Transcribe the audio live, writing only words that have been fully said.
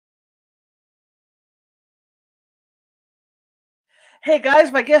Hey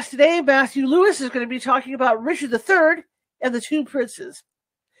guys, my guest today, Matthew Lewis, is going to be talking about Richard III and the Two Princes.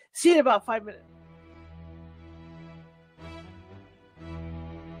 See you in about 5 minutes.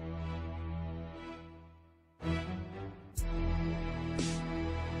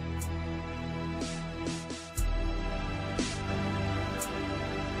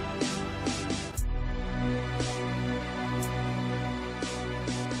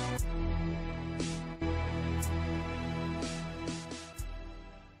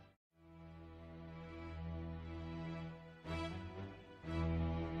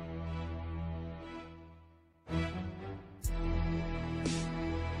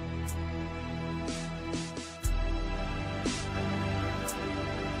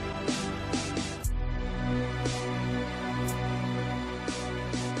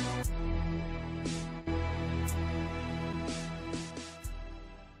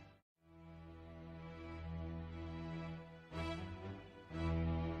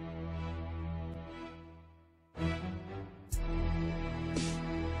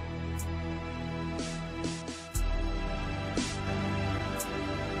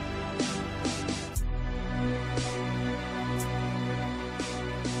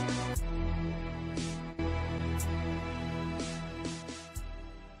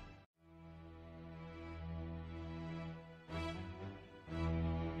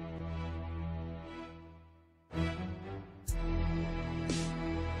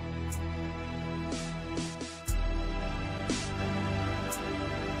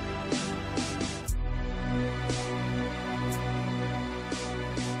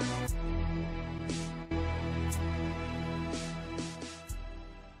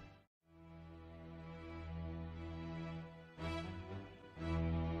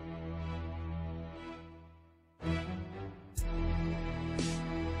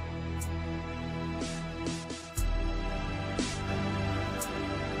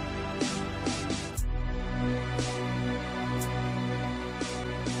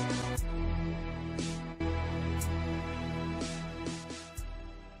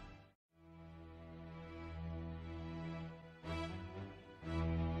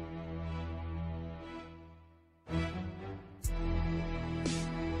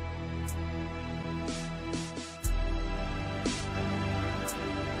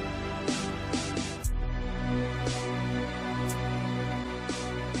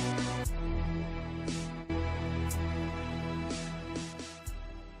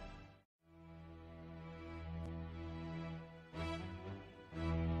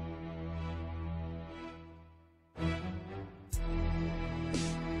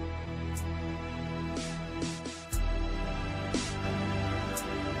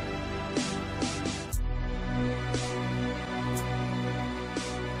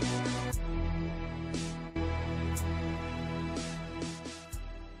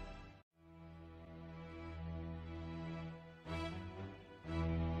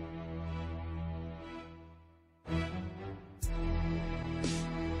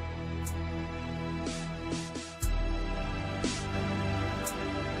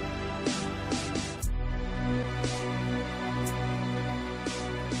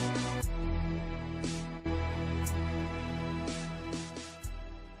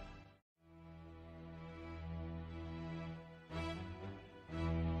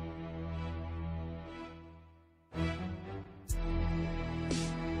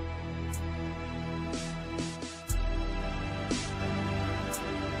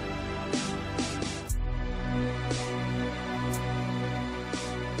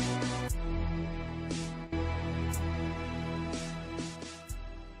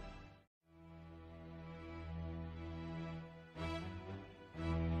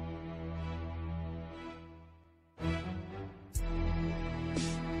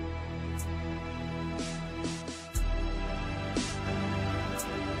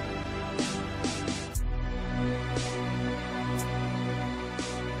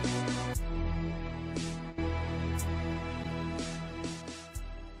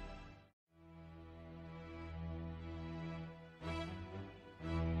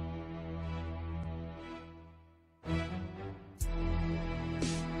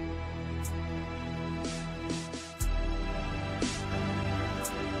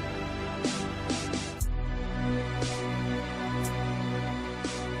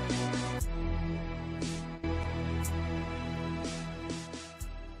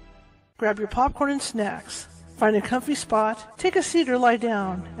 Grab your popcorn and snacks. Find a comfy spot, take a seat or lie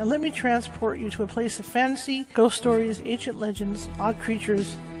down, and let me transport you to a place of fantasy, ghost stories, ancient legends, odd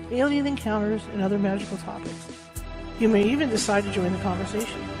creatures, alien encounters, and other magical topics. You may even decide to join the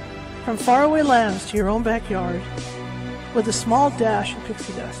conversation. From faraway lands to your own backyard, with a small dash of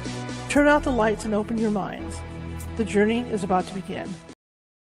pixie dust. Turn out the lights and open your minds. The journey is about to begin.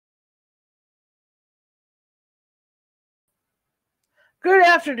 Good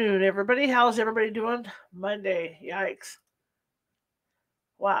afternoon, everybody. How's everybody doing? Monday. Yikes.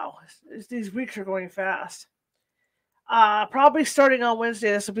 Wow. These weeks are going fast. Probably starting on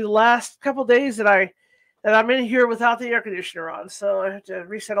Wednesday. This will be the last couple days that I'm in here without the air conditioner on. So I have to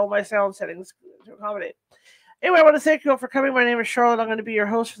reset all my sound settings to accommodate. Anyway, I want to thank you all for coming. My name is Charlotte. I'm going to be your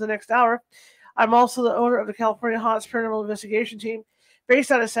host for the next hour. I'm also the owner of the California Haunts Paranormal Investigation Team,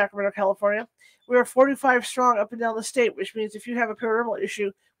 based out of Sacramento, California. We are 45 strong up and down the state, which means if you have a paranormal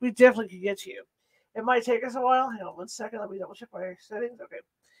issue, we definitely can get to you. It might take us a while. Hang on 1 second. Let me double check my settings. Okay.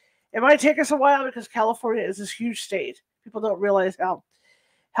 It might take us a while because California is this huge state. People don't realize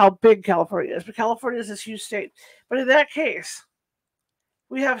how big California is, but California is this huge state. But in that case,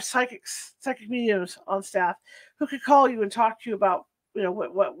 we have psychic mediums on staff who could call you and talk to you about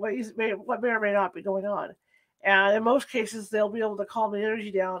what may or may not be going on. And in most cases, they'll be able to calm the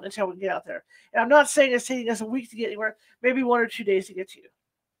energy down until we get out there. And I'm not saying it's taking us a week to get anywhere, maybe 1 or 2 days to get to you.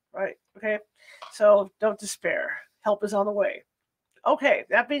 Right? Okay? So don't despair. Help is on the way. Okay,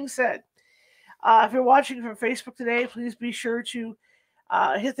 that being said, if you're watching from Facebook today, please be sure to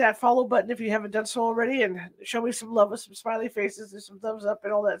hit that follow button if you haven't done so already, and show me some love with some smiley faces and some thumbs up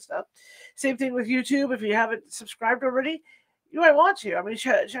and all that stuff. Same thing with YouTube. If you haven't subscribed already, you might want to. I mean,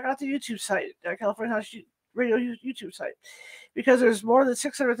 check out the YouTube site, California House Radio YouTube site, because there's more than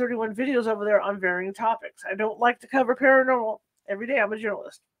 631 videos over there on varying topics. I don't like to cover paranormal every day. I'm a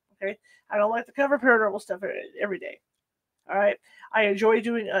journalist. Okay, I don't like to cover paranormal stuff every day. All right, I enjoy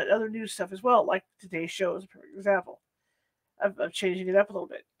doing other news stuff as well, like today's show is a perfect example of changing it up a little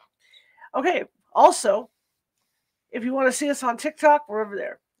bit. Okay, also, if you want to see us on TikTok, we're over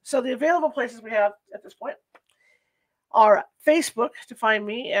there. So the available places we have at this point are Facebook to find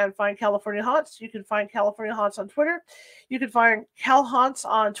me and find California Haunts. You can find California Haunts on Twitter. You can find Cal Haunts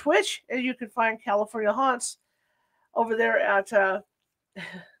on Twitch, and you can find California Haunts over there at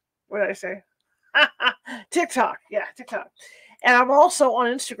what did I say? TikTok. Yeah, TikTok. And I'm also on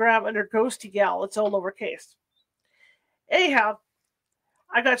Instagram under Ghosty Gal. It's all lowercase. Anyhow,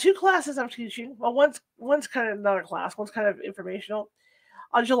 I got 2 classes I'm teaching. Well, one's kind of not a class. One's kind of informational.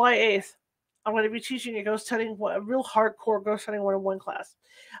 On July 8th, I'm going to be teaching a ghost hunting, a real hardcore ghost hunting 101 class.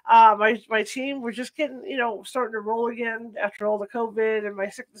 My team, we're just getting, starting to roll again after all the COVID and my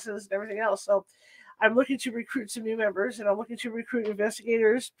sicknesses and everything else. So I'm looking to recruit some new members, and I'm looking to recruit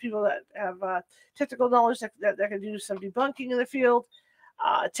investigators, people that have technical knowledge that can do some debunking in the field,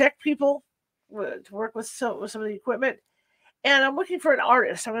 tech people to work with some of the equipment. And I'm looking for an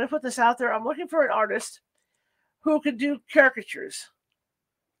artist. I'm going to put this out there. I'm looking for an artist who can do caricatures.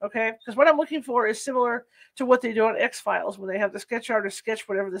 Okay? Because what I'm looking for is similar to what they do on X-Files when they have the sketch artist sketch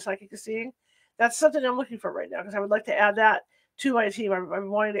whatever the psychic is seeing. That's something I'm looking for right now because I would like to add that to my team. I've been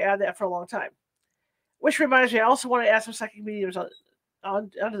wanting to add that for a long time. Which reminds me, I also want to add some psychic mediums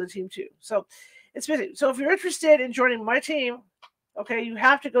onto the team too. So it's busy. So if you're interested in joining my team, okay, you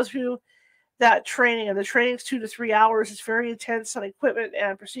have to go through that training, and the training's 2 to 3 hours. It's very intense on equipment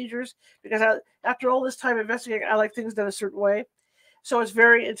and procedures because after all this time investigating, I like things done a certain way. So it's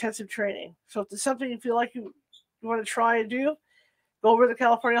very intensive training. So if there's something you feel like you want to try and do, go over to the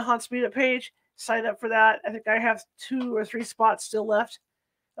California Haunts Meetup page, sign up for that. I think I have 2 or 3 spots still left.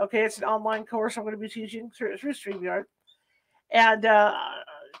 Okay, it's an online course I'm going to be teaching through StreamYard. And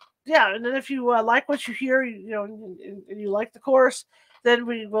and then if you like what you hear, and you like the course, then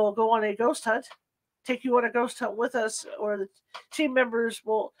we will go on a ghost hunt, take you on a ghost hunt with us, or the team members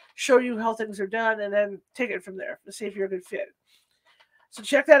will show you how things are done, and then take it from there to see if you're a good fit. So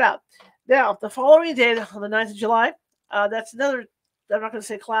check that out. Now, the following day, on the 9th of July, that's another, I'm not going to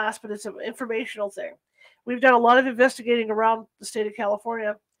say class, but it's an informational thing. We've done a lot of investigating around the state of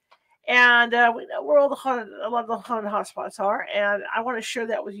California, and we know where a lot of the haunted hotspots are, and I want to share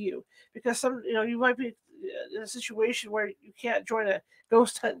that with you because you might be in a situation where you can't join a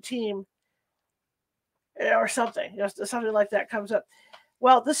ghost hunt team or something, something like that comes up.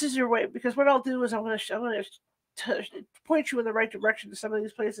 Well, this is your way, because what I'll do is I'm going to point you in the right direction to some of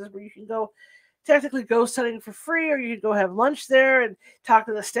these places where you can go technically ghost hunting for free, or you can go have lunch there and talk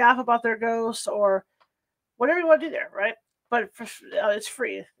to the staff about their ghosts, or whatever you want to do there, right? But it's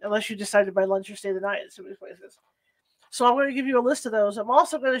free unless you decide to buy lunch or stay the night at some of these places. So I'm going to give you a list of those. I'm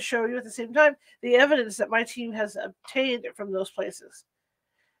also going to show you at the same time the evidence that my team has obtained from those places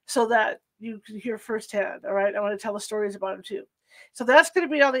so that you can hear firsthand, all right? I want to tell the stories about them too. So that's going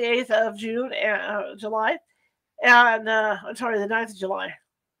to be on the 8th of July. And I'm sorry, the 9th of July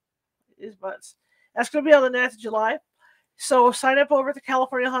is months. That's going to be on the 9th of July. So sign up over at the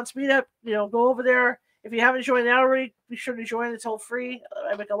California Haunts Meetup. Go over there. If you haven't joined that already, be sure to join. It's all free.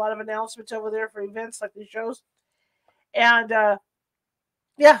 I make a lot of announcements over there for events like these shows. And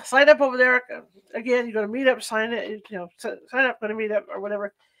yeah, sign up over there. Again, you go to Meetup, sign up, go to Meetup or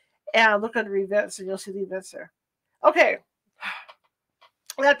whatever, and look under events, and you'll see the events there. Okay.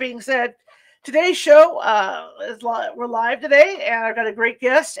 That being said, today's show we're live today, and I've got a great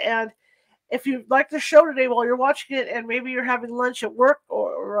guest. And if you like the show today while you're watching it, and maybe you're having lunch at work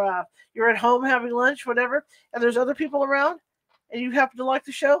or you're at home having lunch, whatever, and there's other people around, and you happen to like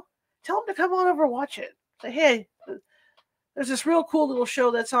the show, tell them to come on over and watch it. Say, hey, there's this real cool little show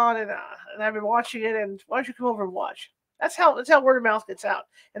that's on, and I've been watching it, and why don't you come over and watch? That's how word of mouth gets out,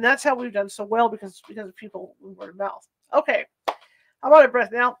 and that's how we've done so well because of people with word of mouth. Okay, I'm out of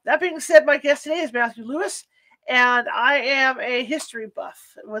breath now. That being said, my guest today is Matthew Lewis, and I am a history buff,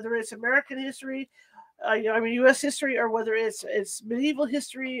 whether it's American history, U.S. history, or whether it's medieval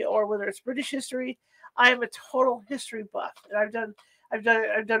history, or whether it's British history. I am a total history buff, and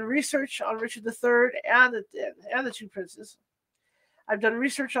I've done research on Richard III and the two princes. I've done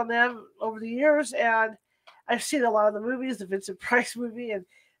research on them over the years, and I've seen a lot of the movies, the Vincent Price movie, and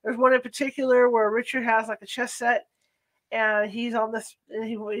there's one in particular where Richard has like a chess set, and he's on this, and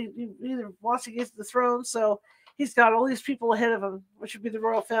he either wants to get to the throne, so he's got all these people ahead of him, which would be the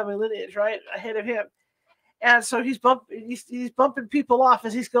royal family lineage, right, ahead of him. And so he's bumping people off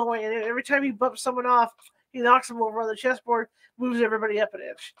as he's going, and every time he bumps someone off, he knocks them over on the chessboard, moves everybody up an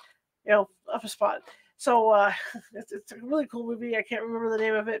inch, up a spot. So it's a really cool movie. I can't remember the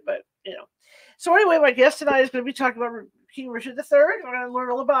name of it, but So anyway, my guest tonight is going to be talking about King Richard III. We're going to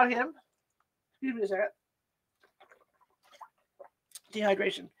learn all about him. Excuse me a second.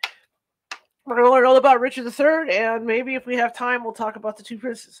 Dehydration. We're going to learn all about Richard III, and maybe if we have time, we'll talk about the two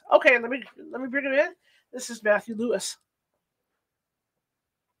princes. Okay, let me bring him in. This is Matthew Lewis.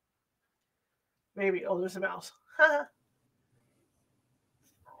 Maybe. Oh, there's a mouse.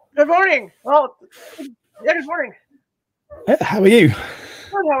 Good morning. Oh, yeah, good morning. How are you?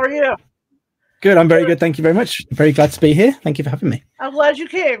 Good, how are you? Good, I'm very good. Thank you very much. Very glad to be here. Thank you for having me. I'm glad you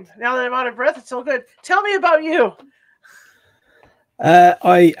came. Now that I'm out of breath, it's all good. Tell me about you.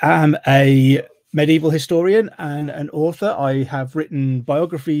 I am a medieval historian and an author. I have written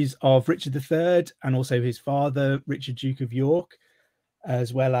biographies of Richard III and also his father, Richard, Duke of York,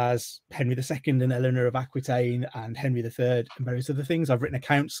 as well as Henry II and Eleanor of Aquitaine and Henry III and various other things. I've written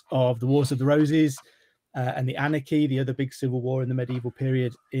accounts of the Wars of the Roses and the Anarchy, the other big civil war in the medieval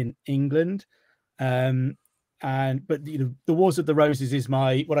period in England. But the Wars of the Roses is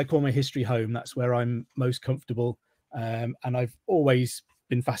what I call my history home. That's where I'm most comfortable. And I've always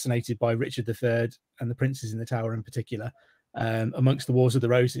been fascinated by Richard III and the princes in the Tower in particular, amongst the Wars of the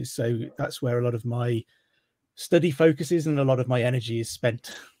Roses. So that's where a lot of my study focuses and a lot of my energy is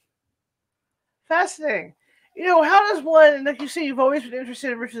spent. Fascinating. How does one, like you say, you've always been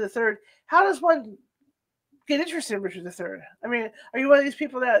interested in Richard III. How does one get interested in Richard III? I mean, are you one of these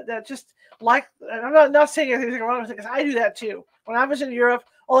people that just like, I'm not saying anything wrong with it, because I do that too. When I was in Europe,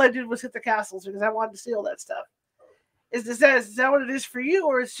 all I did was hit the castles because I wanted to see all that stuff. Is that what it is for you,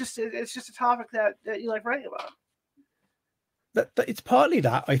 or it's just a topic that you like writing about? It's partly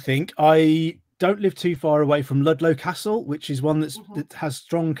that, I think. I don't live too far away from Ludlow Castle, which is one that has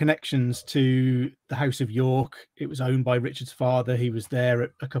strong connections to the House of York. It was owned by Richard's father. He was there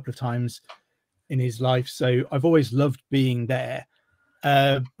a couple of times in his life, so I've always loved being there.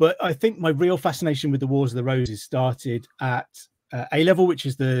 But I think my real fascination with the Wars of the Roses started at A level, which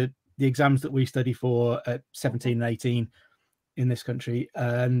is the exams that we study for at 17 and 18 in this country.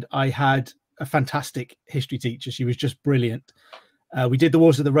 And I had a fantastic history teacher. She was just brilliant. We did the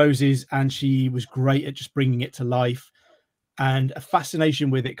Wars of the Roses, and she was great at just bringing it to life. And a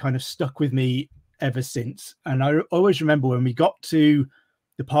fascination with it kind of stuck with me ever since. And I always remember when we got to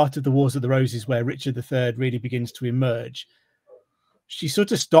the part of the Wars of the Roses where Richard III really begins to emerge, she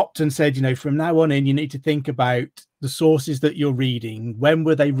sort of stopped and said, from now on in, you need to think about the sources that you're reading. When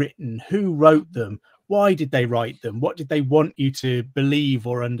were they written? Who wrote them? Why did they write them? What did they want you to believe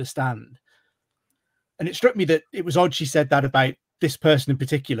or understand? And it struck me that it was odd she said that about this person in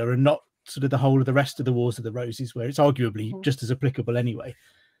particular and not sort of the whole of the rest of the Wars of the Roses, where it's arguably just as applicable anyway.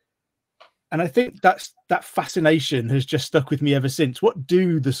 And I think that fascination has just stuck with me ever since. What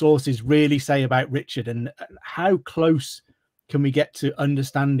do the sources really say about Richard, and how close can we get to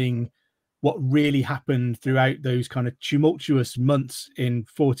understanding what really happened throughout those kind of tumultuous months in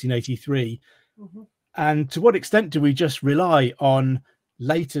 1483? And to what extent do we just rely on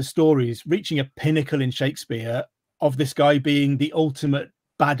later stories reaching a pinnacle in Shakespeare of this guy being the ultimate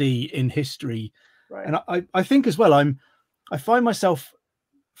baddie in history? Right. And I think as well, I'm I find myself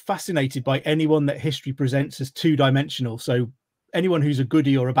fascinated by anyone that history presents as two-dimensional. So anyone who's a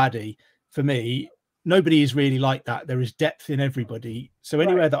goodie or a baddie, for me, nobody is really like that. There is depth in everybody. So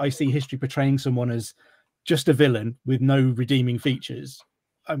anywhere that I see history portraying someone as just a villain with no redeeming features,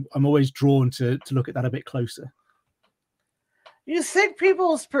 I'm always drawn to look at that a bit closer. You think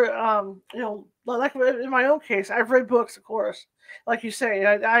people's, like in my own case, I've read books, of course, like you say.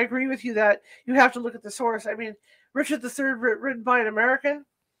 I agree with you that you have to look at the source. I mean, Richard III written by an American.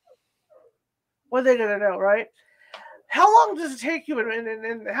 What are they going to know, right? How long does it take you,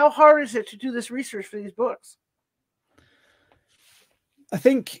 and how hard is it to do this research for these books? I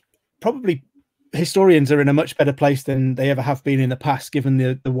think probably historians are in a much better place than they ever have been in the past, given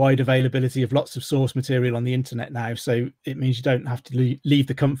the wide availability of lots of source material on the internet now. So it means you don't have to leave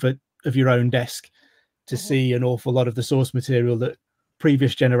the comfort of your own desk to see an awful lot of the source material that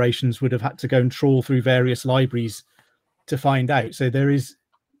previous generations would have had to go and trawl through various libraries to find out. So there is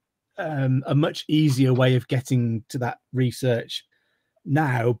a much easier way of getting to that research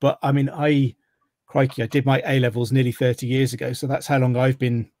now. But I mean, crikey, I did my A-levels nearly 30 years ago. So that's how long I've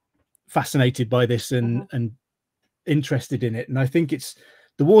been fascinated by this and interested in it. And I think it's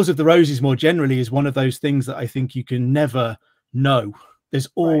the Wars of the Roses more generally is one of those things that I think you can never know. There's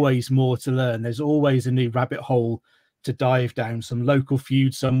always more to learn. There's always a new rabbit hole to dive down, some local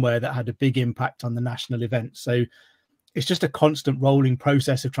feud somewhere that had a big impact on the national event. So it's just a constant rolling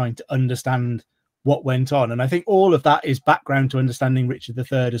process of trying to understand what went on. And I think all of that is background to understanding Richard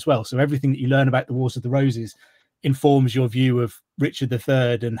III as well. So everything that you learn about the Wars of the Roses informs your view of Richard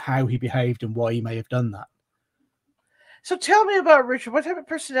III and how he behaved and why he may have done that. So tell me about Richard. What type of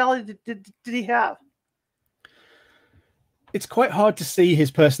personality did he have? It's quite hard to see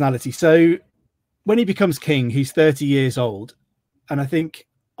his personality. So when he becomes king, he's 30 years old. And I think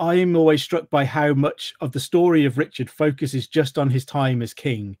I'm always struck by how much of the story of Richard focuses just on his time as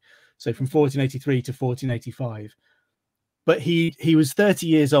king. So from 1483 to 1485. But he was 30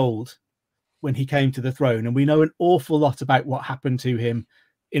 years old when he came to the throne, and we know an awful lot about what happened to him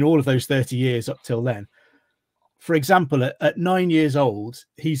in all of those 30 years up till then. For example, at 9 years old,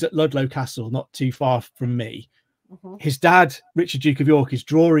 he's at Ludlow Castle, not too far from me. His dad, Richard, Duke of York, is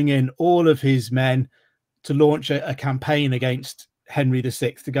drawing in all of his men to launch a campaign against Henry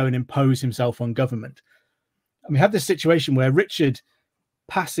VI to go and impose himself on government. And we have this situation where Richard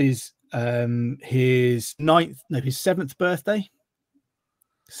passes his seventh birthday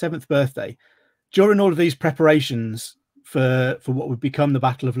during all of these preparations for what would become the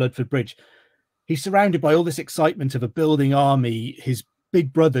Battle of Ludford Bridge. He's surrounded by all this excitement of a building army, his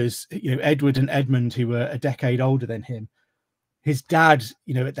big brothers, Edward and Edmund, who were a decade older than him, his dad,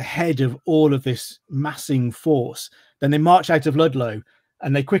 at the head of all of this massing force. Then they march out of Ludlow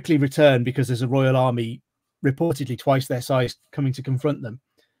and they quickly return because there's a royal army reportedly twice their size coming to confront them.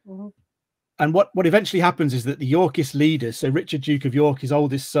 And what eventually happens is that the Yorkist leaders, so Richard, Duke of York, his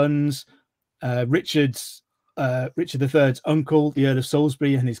oldest sons, Richard III's uncle, the Earl of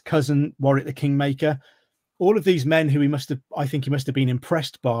Salisbury, and his cousin, Warwick the Kingmaker, all of these men who he must have been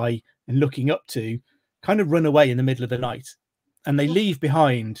impressed by and looking up to, kind of run away in the middle of the night. And they leave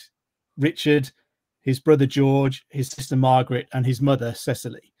behind Richard, his brother George, his sister Margaret, and his mother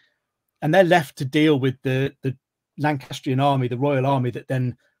Cecily. And they're left to deal with the Lancastrian army, the royal army that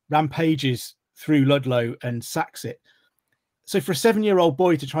then rampages through Ludlow and sacks it. So for a 7-year-old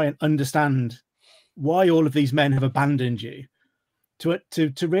boy to try and understand why all of these men have abandoned you,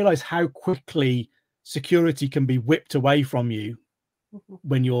 to realize how quickly security can be whipped away from you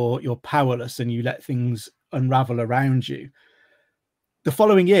when you're powerless and you let things unravel around you. The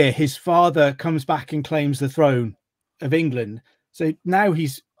following year, his father comes back and claims the throne of England. So now he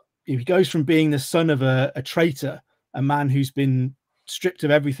goes from being the son of a traitor, a man who's been stripped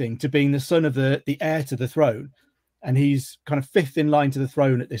of everything, to being the son of the heir to the throne. And he's kind of fifth in line to the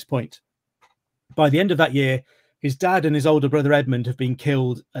throne at this point. By the end of that year, his dad and his older brother Edmund have been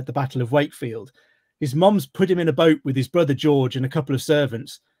killed at the Battle of Wakefield. His mom's put him in a boat with his brother George and a couple of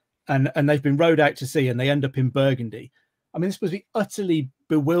servants, and they've been rowed out to sea, and they end up in Burgundy. I mean, this must be utterly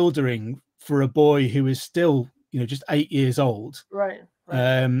bewildering for a boy who is still, just 8 years old. Right.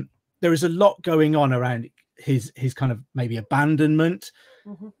 There is a lot going on around his kind of maybe abandonment,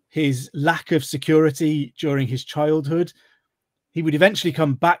 his lack of security during his childhood. He would eventually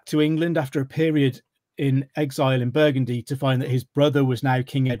come back to England after a period in exile in Burgundy to find that his brother was now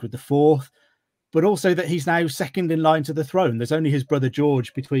King Edward IV, but also that he's now second in line to the throne. There's only his brother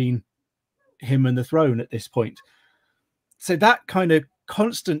George between him and the throne at this point. So that kind of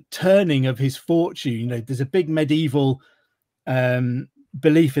constant turning of his fortune, there's a big medieval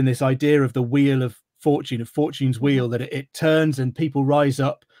belief in this idea of the wheel of fortune, of fortune's wheel, that it turns and people rise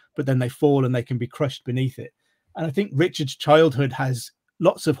up, but then they fall and they can be crushed beneath it. And I think Richard's childhood has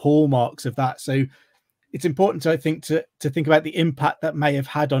lots of hallmarks of that. So it's important, I think, to think about the impact that may have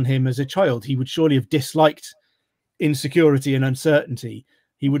had on him as a child. He would surely have disliked insecurity and uncertainty.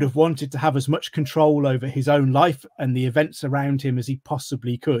 He would have wanted to have as much control over his own life and the events around him as he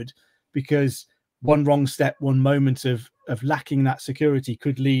possibly could, because one wrong step, one moment of lacking that security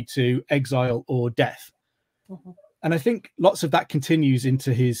could lead to exile or death. And I think lots of that continues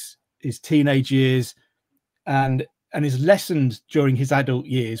into his teenage years and is lessened during his adult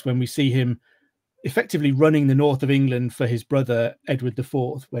years, when we see him effectively running the north of England for his brother Edward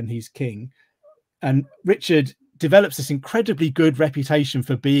IV when he's king. And Richard develops this incredibly good reputation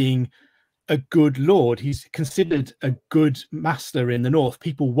for being a good lord. He's considered a good master in the north.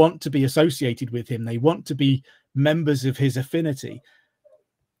 People want to be associated with him. They want to be members of his affinity.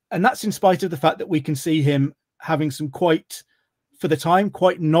 And that's in spite of the fact that we can see him having some quite, for the time,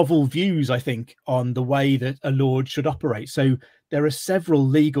 quite novel views, I think, on the way that a lord should operate. So there are several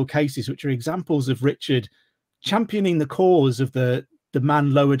legal cases which are examples of Richard championing the cause of the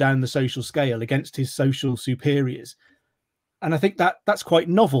man lower down the social scale against his social superiors. And I think that's quite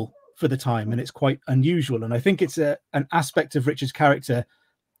novel for the time, and it's quite unusual. And I think it's an aspect of Richard's character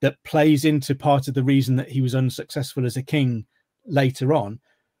that plays into part of the reason that he was unsuccessful as a king later on.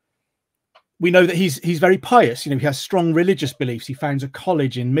 We know that he's very pious. He has strong religious beliefs. He founds a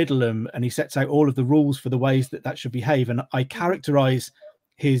college in Middleham, and he sets out all of the rules for the ways that should behave. And I characterize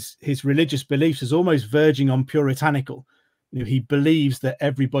his religious beliefs as almost verging on puritanical. He believes that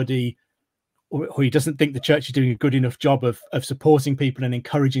everybody, or he doesn't think the church is doing a good enough job of supporting people and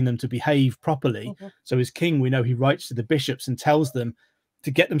encouraging them to behave properly. So as king, we know he writes to the bishops and tells them to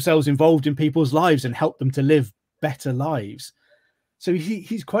get themselves involved in people's lives and help them to live better lives. So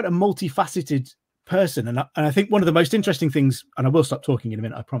he's quite a multifaceted person. And I think one of the most interesting things, and I will stop talking in a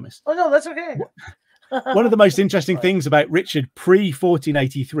minute, I promise. Oh, no, that's okay. One of the most interesting things about Richard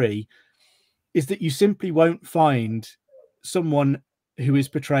pre-1483 is that you simply won't find someone who is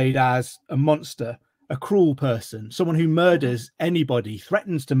portrayed as a monster, a cruel person, someone who murders anybody,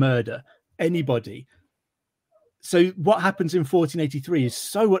 threatens to murder anybody. So what happens in 1483 is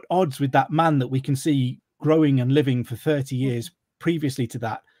so at odds with that man that we can see growing and living for 30 years previously to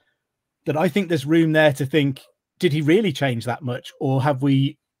that, that I think there's room there to think, did he really change that much, or have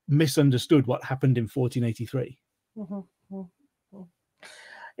we misunderstood what happened in 1483?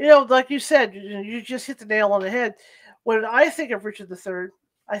 Like you said, you just hit the nail on the head. When I think of Richard III,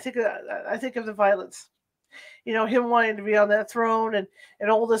 I think of the violence. Him wanting to be on that throne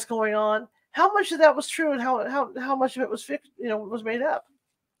and all this going on. How much of that was true, and how much of it was was made up?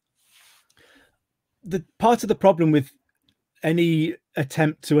 The part of the problem with any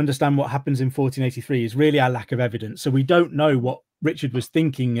attempt to understand what happens in 1483 is really our lack of evidence. So we don't know what Richard was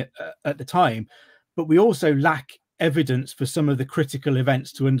thinking at the time, but we also lack evidence for some of the critical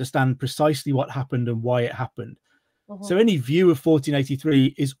events to understand precisely what happened and why it happened. So any view of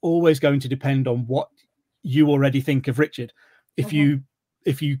 1483 is always going to depend on what you already think of Richard. If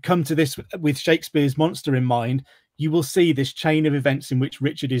you come to this with Shakespeare's monster in mind, you will see this chain of events in which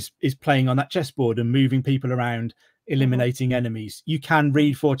Richard is playing on that chessboard and moving people around, eliminating enemies. You can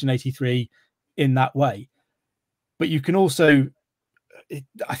read 1483 in that way, but you can also,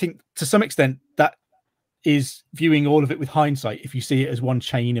 I think to some extent, that is viewing all of it with hindsight if you see it as one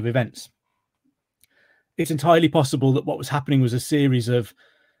chain of events. It's entirely possible that what was happening was a series of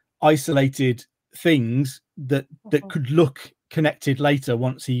isolated things that could look connected later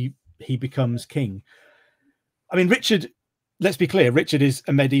once he becomes king. I mean, Richard, let's be clear, Richard is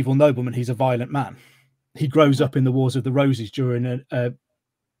a medieval nobleman. He's a violent man. He grows up in the Wars of the Roses during a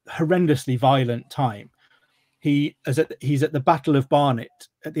horrendously violent time. He's at the Battle of Barnet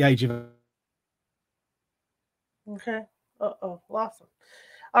at the age of... Okay. Lost him.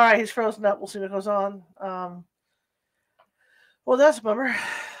 All right, he's frozen up. We'll see what goes on. Well, that's a bummer.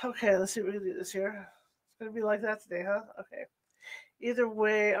 Okay, let's see if we can do this here. It's going to be like that today, huh? Okay. Either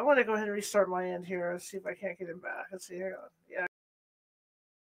way, I want to go ahead and restart my end here and see if I can't get him back. Let's see here. Yeah.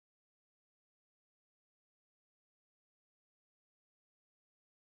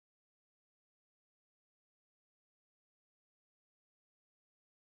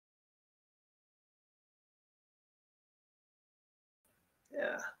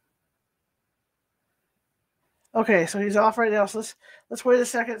 Yeah. Okay, so he's off right now. So let's wait a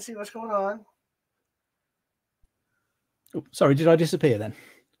second and see what's going on. Oh, sorry, did I disappear then?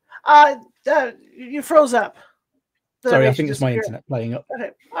 You froze up. Sorry, I think it's my internet playing up.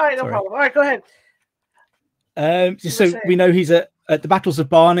 Okay. All right, no problem. All right, go ahead. So we know he's a at the battles of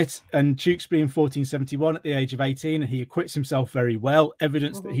Barnet and Tewkesbury in 1471 at the age of 18, and he acquits himself very well,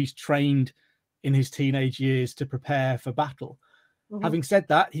 evidence that he's trained in his teenage years to prepare for battle. Having said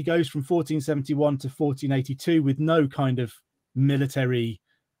that, he goes from 1471 to 1482 with no kind of military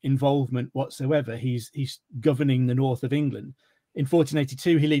involvement whatsoever. He's governing the north of England. In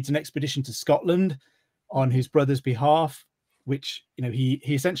 1482, he leads an expedition to Scotland on his brother's behalf, which, you know, he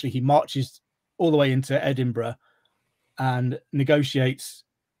essentially marches all the way into Edinburgh and negotiates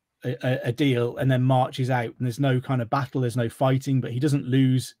a deal and then marches out. And there's no kind of battle, there's no fighting, but he doesn't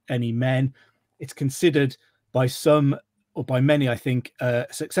lose any men. It's considered by some, or by many, I think, a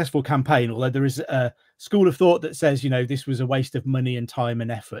successful campaign, although there is a school of thought that says, you know, this was a waste of money and time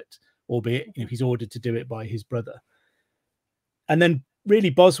and effort, albeit, you know, he's ordered to do it by his brother. And then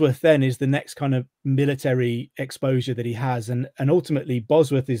really Bosworth then is the next kind of military exposure that he has. And ultimately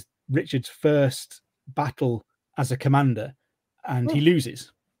Bosworth is Richard's first battle as a commander, and he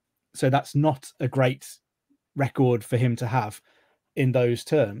loses. So that's not a great record for him to have in those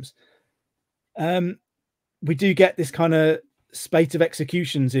terms. We do get this kind of spate of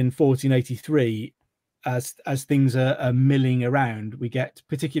executions in 1483 as things are milling around. We get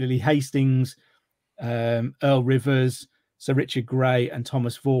particularly Hastings, Earl Rivers, Sir Richard Grey, and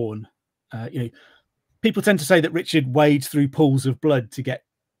Thomas Vaughan. You know, people tend to say that Richard wades through pools of blood to get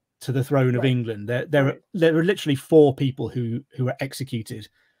to the throne of England. There are literally 4 people who are executed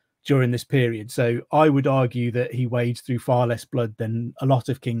during this period. So I would argue that he wades through far less blood than a lot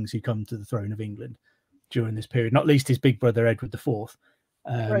of kings who come to the throne of England during this period, not least his big brother Edward IV,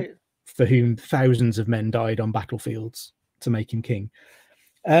 for whom thousands of men died on battlefields to make him king.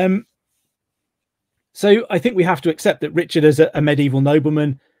 So I think we have to accept that Richard, as a medieval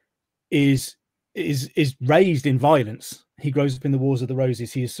nobleman, is raised in violence. He grows up in the Wars of the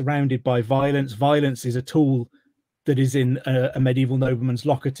Roses. He is surrounded by violence. Violence is a tool that is in a medieval nobleman's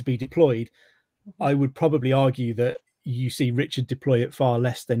locker to be deployed. I would probably argue that you see Richard deploy it far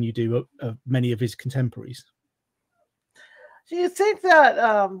less than you do of many of his contemporaries. Do you think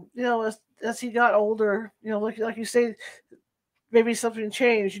that you know, as he got older, you know, like you say, maybe something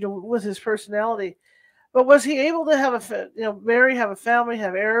changed, you know, with his personality? But was he able to have marry, have a family,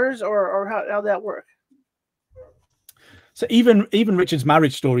 have heirs, or how'd that work? So even Richard's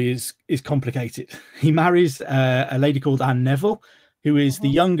marriage story is complicated. He marries a lady called Anne Neville, who is the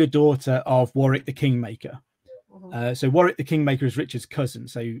younger daughter of Warwick the Kingmaker. So Warwick the Kingmaker is Richard's cousin.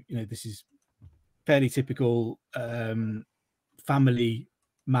 So, you know, this is fairly typical family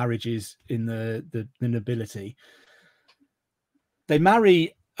marriages in the nobility. They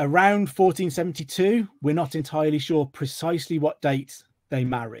marry around 1472. We're not entirely sure precisely what date they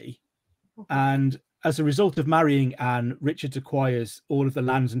marry. And as a result of marrying Anne, Richard acquires all of the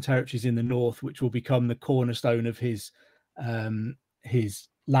lands and territories in the north, which will become the cornerstone of his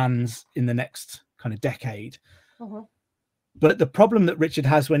lands in the next kind of decade. But the problem that Richard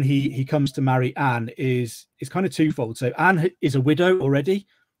has when he comes to marry Anne is kind of twofold. So Anne is a widow already.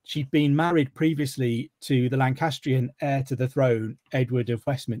 She'd been married previously to the Lancastrian heir to the throne, Edward of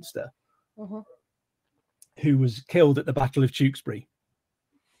Westminster, who was killed at the Battle of Tewkesbury.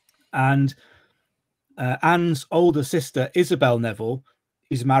 And Anne's older sister, Isabel Neville,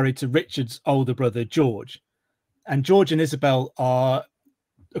 is married to Richard's older brother, George. And George and Isabel are,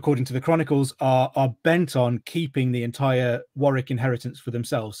 according to the chronicles, are bent on keeping the entire Warwick inheritance for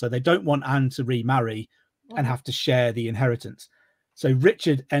themselves. So they don't want Anne to remarry and have to share the inheritance. So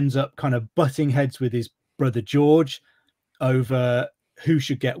Richard ends up kind of butting heads with his brother George over who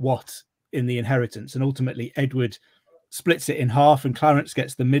should get what in the inheritance. And ultimately Edward splits it in half, and Clarence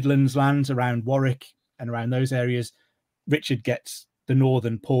gets the Midlands lands around Warwick and around those areas. Richard gets the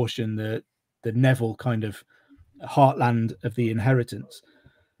northern portion, the Neville kind of heartland of the inheritance.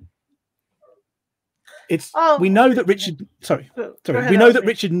 We know that Richard we know that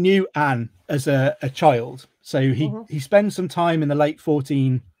Richard knew Anne as a child. So he spends some time in the late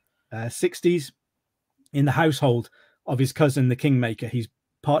 1460s in the household of his cousin, the Kingmaker. He's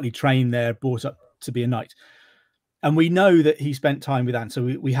partly trained there, brought up to be a knight. And we know that he spent time with Anne. So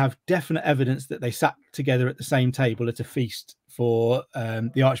we have definite evidence that they sat together at the same table at a feast for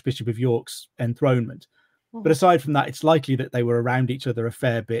the Archbishop of York's enthronement. But aside from that, it's likely that they were around each other a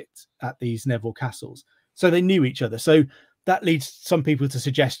fair bit at these Neville castles. So they knew each other. So that leads some people to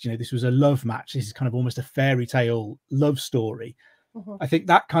suggest, you know, this was a love match. This is kind of almost a fairy tale love story. I think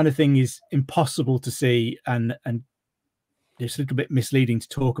that kind of thing is impossible to see, and it's a little bit misleading to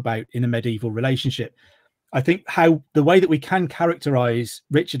talk about in a medieval relationship. I think the way that we can characterize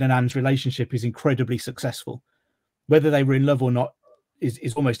Richard and Anne's relationship is incredibly successful. Whether they were in love or not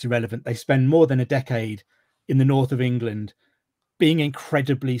is almost irrelevant. They spend more than a decade in the north of England being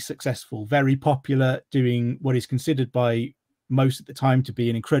incredibly successful, very popular, doing what is considered by most at the time to be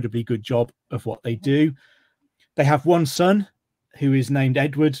an incredibly good job of what they do. They have one son who is named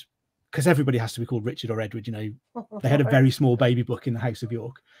Edward, because everybody has to be called Richard or Edward. You know, they had a very small baby book in the House of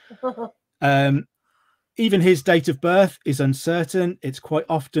York. Even his date of birth is uncertain. It's quite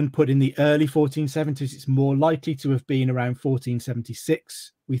often put in the early 1470s. It's more likely to have been around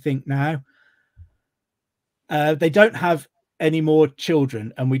 1476, we think now. They don't have any more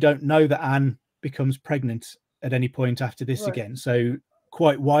children, and we don't know that Anne becomes pregnant at any point after this again. So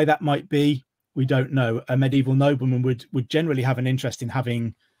quite why that might be, we don't know. A medieval nobleman would generally have an interest in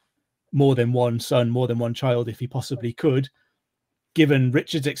having more than one son, more than one child, if he possibly could. Given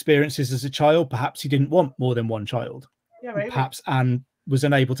Richard's experiences as a child, perhaps he didn't want more than one child. Yeah, maybe. Perhaps Anne was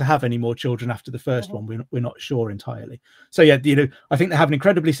unable to have any more children after the first one. We're not sure entirely. So yeah, you know, I think they have an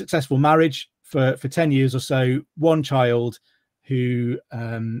incredibly successful marriage for 10 years or so. One child who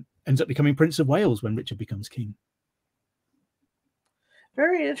ends up becoming Prince of Wales when Richard becomes king.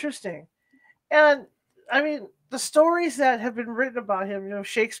 Very interesting. And I mean, the stories that have been written about him, you know,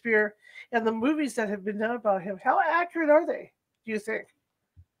 Shakespeare, and the movies that have been done about him, how accurate are they, do you think?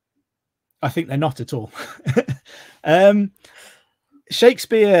 I think they're not at all.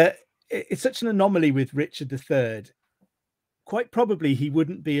 Shakespeare, it's such an anomaly with Richard III. Quite probably he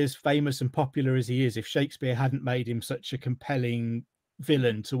wouldn't be as famous and popular as he is if Shakespeare hadn't made him such a compelling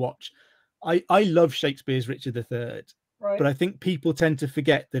villain to watch. I love Shakespeare's Richard III, but I think people tend to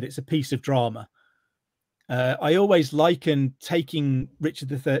forget that it's a piece of drama. I always liken taking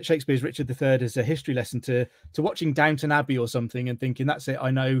Shakespeare's Richard III as a history lesson to watching Downton Abbey or something and thinking, that's it,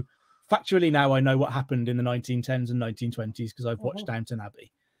 I know factually now, I know what happened in the 1910s and 1920s because I've watched Downton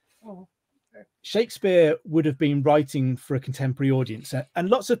Abbey. Shakespeare would have been writing for a contemporary audience, and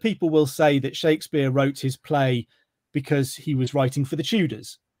lots of people will say that Shakespeare wrote his play because he was writing for the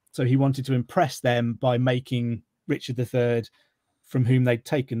Tudors, so he wanted to impress them by making Richard III, from whom they'd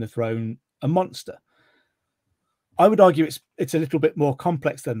taken the throne, a monster. I would argue it's a little bit more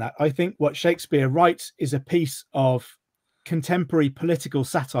complex than that. I think what Shakespeare writes is a piece of contemporary political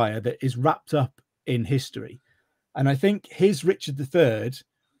satire that is wrapped up in history, and I think his Richard III,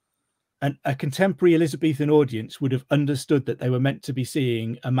 and a contemporary Elizabethan audience would have understood that they were meant to be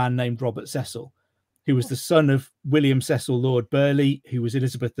seeing a man named Robert Cecil, who was the son of William Cecil Lord Burleigh, who was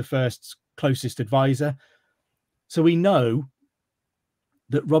Elizabeth I's closest advisor. So we know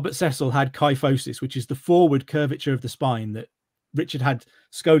that Robert Cecil had kyphosis, which is the forward curvature of the spine, that Richard had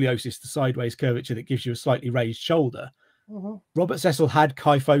scoliosis, the sideways curvature that gives you a slightly raised shoulder. Robert Cecil had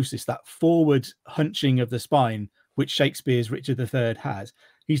kyphosis, that forward hunching of the spine, which Shakespeare's Richard III has.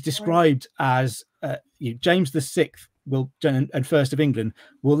 He's described as James VI and First of England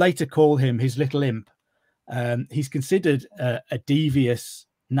will later call him his little imp. He's considered a devious,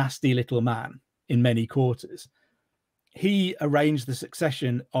 nasty little man in many quarters. He arranged the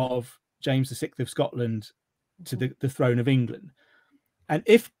succession of James VI of Scotland to the throne of England. And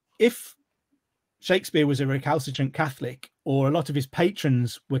if Shakespeare was a recalcitrant Catholic, or a lot of his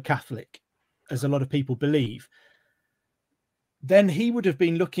patrons were Catholic, as a lot of people believe, then he would have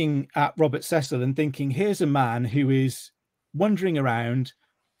been looking at Robert Cecil and thinking, here's a man who is wandering around.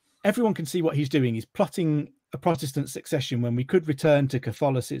 Everyone can see what he's doing. He's plotting a Protestant succession when we could return to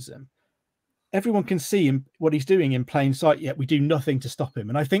Catholicism. Everyone can see what he's doing in plain sight, yet we do nothing to stop him.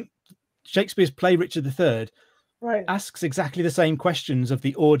 And I think Shakespeare's play Richard III asks exactly the same questions of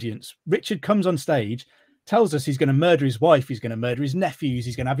the audience. Richard comes on stage, tells us he's going to murder his wife, he's going to murder his nephews,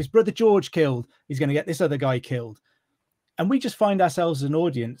 he's going to have his brother George killed, he's going to get this other guy killed. And we just find ourselves as an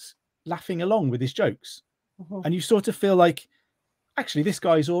audience laughing along with his jokes. And you sort of feel like, actually, this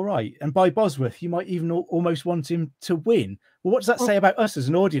guy's all right. And by Bosworth, you might even almost want him to win. Well, what does that say about us as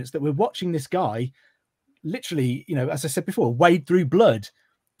an audience, that we're watching this guy literally, you know, as I said before, wade through blood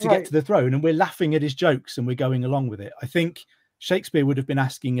to get to the throne, and we're laughing at his jokes and we're going along with it? I think Shakespeare would have been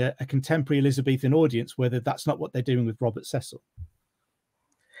asking a contemporary Elizabethan audience whether that's not what they're doing with Robert Cecil.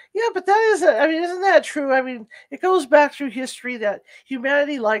 Yeah, but that is, I mean, isn't that true? I mean, it goes back through history that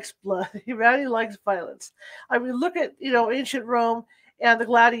humanity likes blood. Humanity likes violence. I mean, look at, you know, ancient Rome and the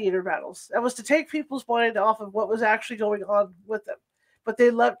gladiator battles. That was to take people's mind off of what was actually going on with them. But they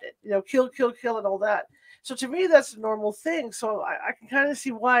loved it, you know, kill, kill, kill, and all that. So to me, that's a normal thing. So I can kind of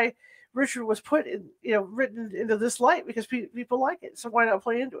see why Richard was put in, you know, written into this light, because people like it. So why not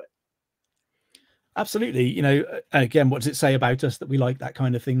play into it? Absolutely. You know, again, what does it say about us that we like that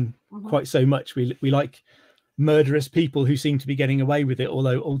kind of thing quite so much? We like murderous people who seem to be getting away with it,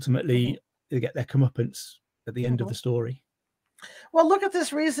 although ultimately they get their comeuppance at the end of the story. Well, look at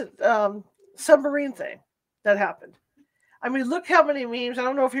this recent submarine thing that happened. I mean, look how many memes. I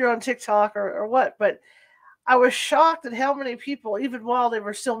don't know if you're on TikTok or what, but I was shocked at how many people, even while they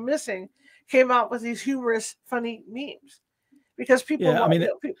were still missing, came out with these humorous, funny memes. Because people, Yeah, I mean,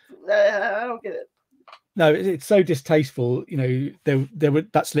 I don't get it. No, it's so distasteful. You know, there were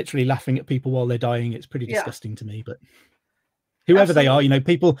that's literally laughing at people while they're dying. It's pretty disgusting to me. But whoever they are, you know,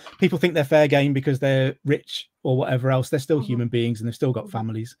 people think they're fair game because they're rich or whatever else. They're still human beings and they've still got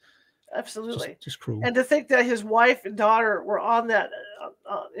families. Absolutely, just cruel. And to think that his wife and daughter were on that,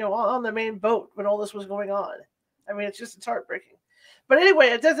 on the main boat when all this was going on. I mean, it's heartbreaking. But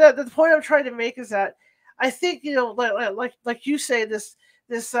anyway, the point I'm trying to make is that I think, like you say, this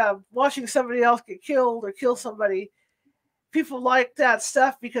watching somebody else get killed or kill somebody, people like that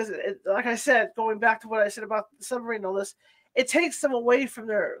stuff because, like I said, going back to what I said about the submarine and all this, it takes them away from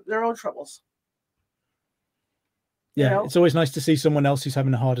their own troubles. Yeah, it's always nice to see someone else who's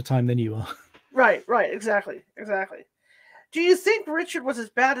having a harder time than you are. Right, exactly. Do you think Richard was as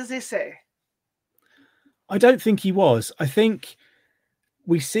bad as they say? I don't think he was. I think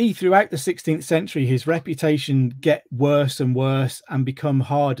we see throughout the 16th century his reputation get worse and worse and become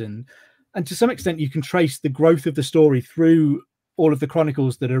hardened. And to some extent, you can trace the growth of the story through all of the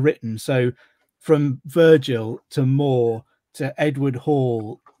chronicles that are written. So from Virgil to Moore to Edward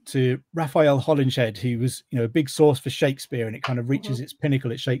Hall to Raphael Holinshed, who was, a big source for Shakespeare, and it kind of reaches its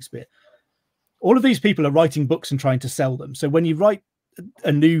pinnacle at Shakespeare. All of these people are writing books and trying to sell them. So when you write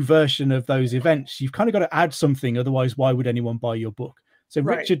a new version of those events, you've kind of got to add something. Otherwise, why would anyone buy your book? So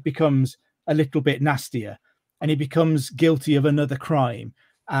Richard becomes a little bit nastier and he becomes guilty of another crime.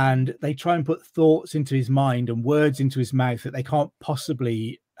 And they try and put thoughts into his mind and words into his mouth that they can't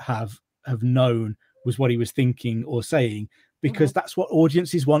possibly have known was what he was thinking or saying, because that's what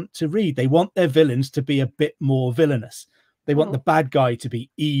audiences want to read. They want their villains to be a bit more villainous. They want the bad guy to be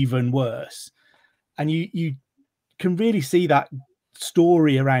even worse. And you can really see that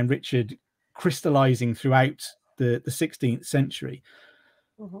story around Richard crystallizing throughout the 16th century.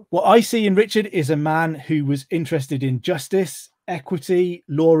 What I see in Richard is a man who was interested in justice, equity,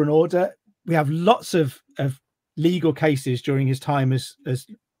 law and order. We have lots of legal cases during his time as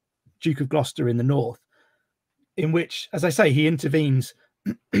Duke of Gloucester in the north, in which, as I say, he intervenes.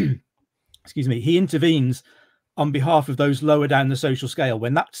 Excuse me, he intervenes on behalf of those lower down the social scale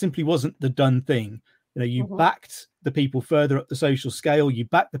when that simply wasn't the done thing. You backed the people further up the social scale. You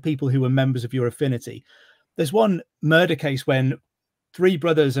backed the people who were members of your affinity. There's one murder case when 3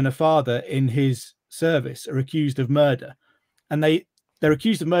 brothers and a father in his service are accused of murder, and they're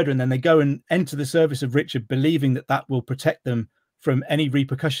accused of murder, and then they go and enter the service of Richard, believing that will protect them from any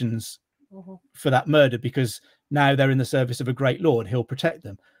repercussions for that murder, because now they're in the service of a great lord, he'll protect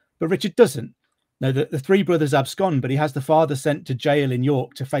them. But Richard doesn't. No, the 3 brothers abscond, but he has the father sent to jail in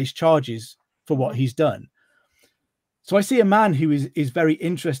York to face charges for what he's done. So I see a man who is very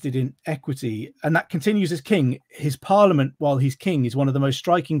interested in equity, and that continues as king. His parliament, while he's king, is one of the most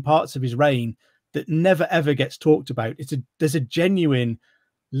striking parts of his reign that never ever gets talked about. There's a genuine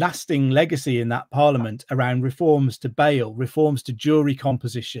lasting legacy in that parliament around reforms to bail, reforms to jury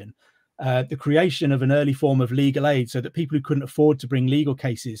composition, the creation of an early form of legal aid so that people who couldn't afford to bring legal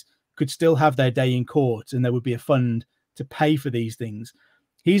cases could still have their day in court, and there would be a fund to pay for these things.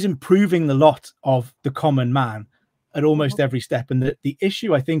 He's improving the lot of the common man at almost every step. And the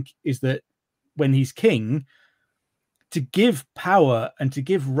issue, I think, is that when he's king, to give power and to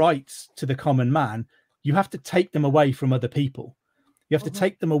give rights to the common man, you have to take them away from other people. You have to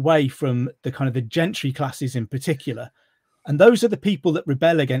take them away from the kind of the gentry classes in particular. And those are the people that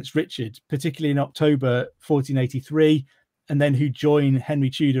rebel against Richard, particularly in October 1483, and then who join Henry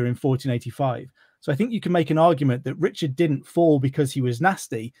Tudor in 1485. So I think you can make an argument that Richard didn't fall because he was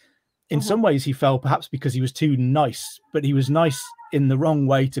nasty. In some ways, he fell perhaps because he was too nice, but he was nice in the wrong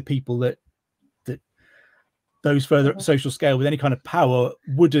way to people that those further up the social scale with any kind of power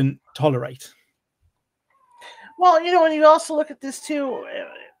wouldn't tolerate. Well, and you also look at this too,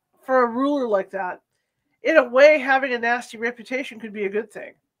 for a ruler like that, in a way, having a nasty reputation could be a good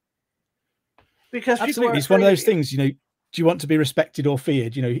thing. Because absolutely, it's one of those things, do you want to be respected or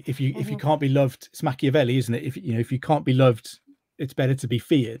feared? If you can't be loved, it's Machiavelli, isn't it? If you can't be loved, it's better to be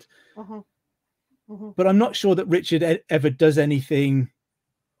feared. But I'm not sure that Richard ever does anything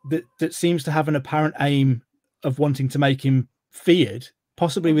that seems to have an apparent aim of wanting to make him feared,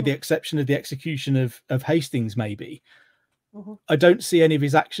 possibly with the exception of the execution of Hastings, maybe. I don't see any of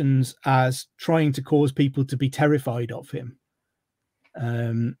his actions as trying to cause people to be terrified of him.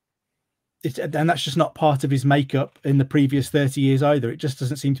 And that's just not part of his makeup in the previous 30 years either. It just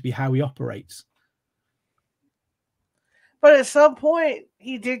doesn't seem to be how he operates. But at some point,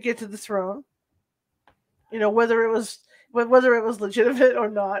 he did get to the throne. Whether it was whether it was legitimate or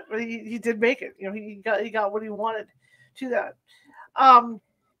not, but he did make it. He got what he wanted to that.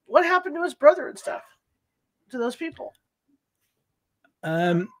 What happened to his brother and stuff? To those people?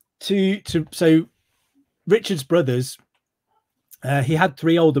 So Richard's brothers, he had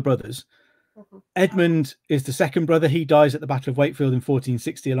 3 older brothers. Mm-hmm. Edmund is the second brother. He dies at the Battle of Wakefield in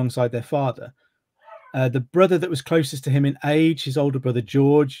 1460 alongside their father. The brother that was closest to him in age, his older brother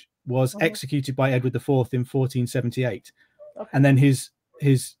George, was executed by Edward IV in 1478. Okay. And then his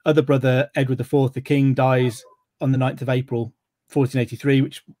other brother, Edward IV, the king, dies on the 9th of April, 1483,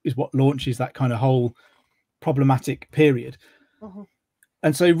 which is what launches that kind of whole problematic period. Uh-huh.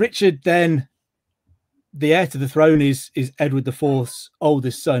 And so Richard then, the heir to the throne is Edward IV's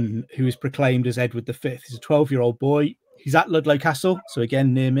oldest son, who is proclaimed as Edward V. He's a 12-year-old boy. He's at Ludlow Castle, so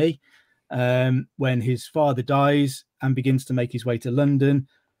again, near me, when his father dies and begins to make his way to London.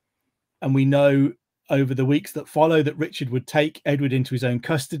 And we know over the weeks that follow that Richard would take Edward into his own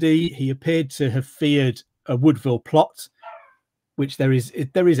custody. He appeared to have feared a Woodville plot, which there is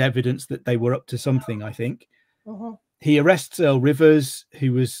evidence that they were up to something, I think. Uh-huh. He arrests Earl Rivers,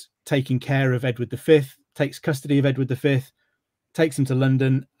 who was taking care of Edward V, takes custody of Edward V, takes him to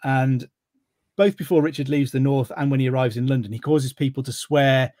London, and both before Richard leaves the north and when he arrives in London, he causes people to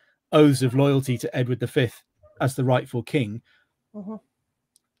swear oaths of loyalty to Edward V as the rightful king. Uh-huh.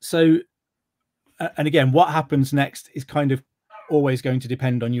 So, and again, what happens next is kind of always going to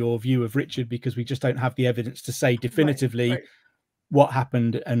depend on your view of Richard, because we just don't have the evidence to say definitively what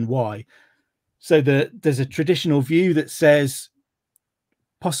happened and why. So there's a traditional view that says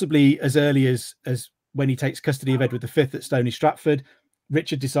possibly as early as when he takes custody of Edward V at Stony Stratford,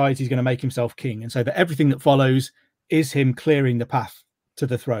 Richard decides he's going to make himself king. And so that everything that follows is him clearing the path to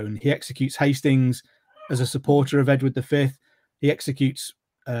the throne. He executes Hastings as a supporter of Edward V. He executes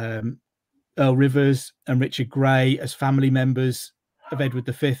Earl Rivers and Richard Grey as family members of Edward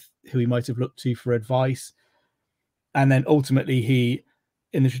V, who he might have looked to for advice. And then ultimately he,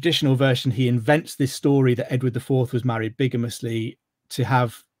 in the traditional version, he invents this story that Edward IV was married bigamously to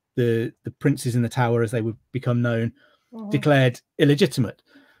have the princes in the Tower, as they would become known, declared illegitimate.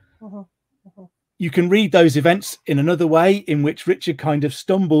 You can read those events in another way, in which Richard kind of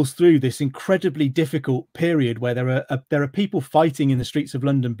stumbles through this incredibly difficult period where there are people fighting in the streets of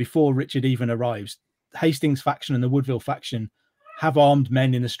London before Richard even arrives. The Hastings faction and the Woodville faction have armed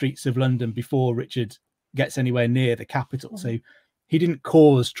men in the streets of London before Richard gets anywhere near the capital. So he didn't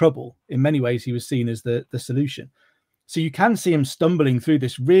cause trouble. In many ways, he was seen as the solution. So you can see him stumbling through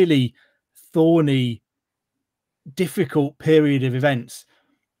this really thorny, difficult period of events,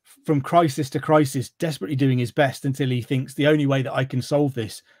 from crisis to crisis, desperately doing his best until he thinks the only way that I can solve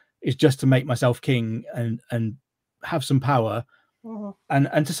this is just to make myself king and have some power.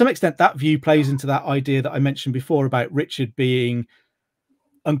 And to some extent, that view plays into that idea that I mentioned before about Richard being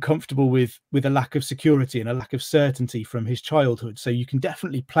uncomfortable with a lack of security and a lack of certainty from his childhood. So you can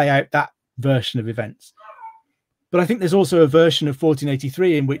definitely play out that version of events. But I think there's also a version of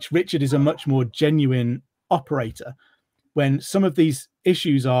 1483 in which Richard is a much more genuine operator, when some of these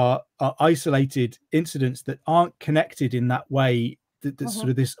issues are isolated incidents that aren't connected in that way, that's sort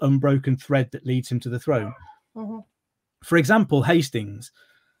of this unbroken thread that leads him to the throne. For example, Hastings.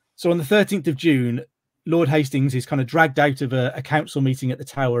 So on the 13th of June, Lord Hastings is kind of dragged out of a council meeting at the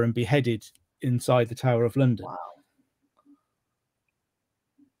Tower and beheaded inside the Tower of London. Wow.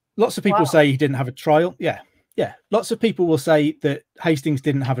 Lots of people say he didn't have a trial. Yeah. Lots of people will say that Hastings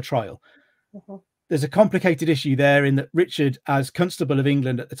didn't have a trial. There's a complicated issue there in that Richard, as Constable of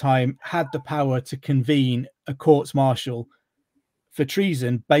England at the time, had the power to convene a courts-martial for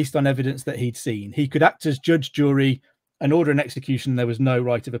treason based on evidence that he'd seen. He could act as judge, jury, and order an execution. There was no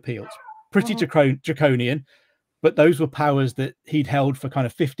right of appeals. Pretty draconian, but those were powers that he'd held for kind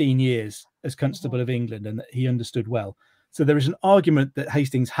of 15 years as Constable of England, and that he understood well. So there is an argument that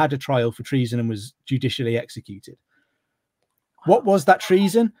Hastings had a trial for treason and was judicially executed. What was that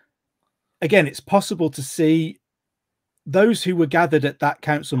treason? Again, it's possible to see those who were gathered at that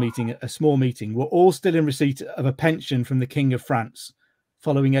council meeting, a small meeting, were all still in receipt of a pension from the King of France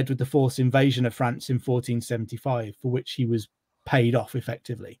following Edward IV's invasion of France in 1475, for which he was paid off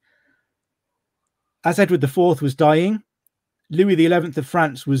effectively. As Edward IV was dying, Louis XI of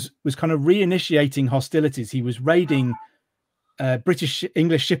France was kind of reinitiating hostilities. He was raiding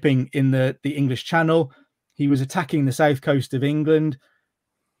English shipping in the English Channel. He was attacking the south coast of England.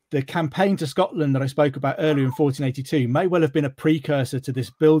 The campaign to Scotland that I spoke about earlier in 1482 may well have been a precursor to this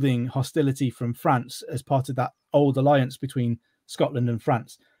building hostility from France as part of that old alliance between Scotland and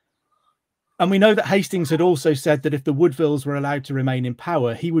France. And we know that Hastings had also said that if the Woodvilles were allowed to remain in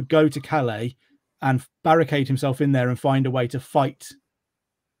power, he would go to Calais and barricade himself in there and find a way to fight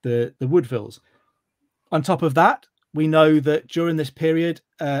the Woodvilles. On top of that, we know that during this period,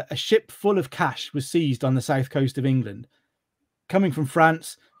 a ship full of cash was seized on the south coast of England. Coming from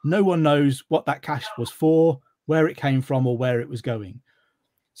France, no one knows what that cash was for, where it came from, or where it was going.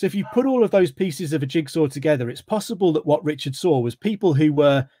 So if you put all of those pieces of a jigsaw together, it's possible that what Richard saw was people who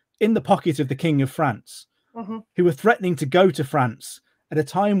were in the pocket of the King of France, who were threatening to go to France at a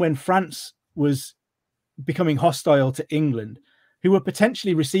time when France was becoming hostile to England, who were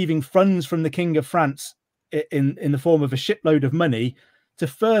potentially receiving funds from the King of France in the form of a shipload of money to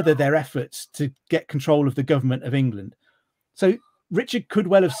further their efforts to get control of the government of England. So Richard could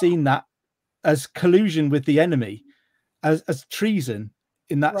well have seen that as collusion with the enemy, as treason,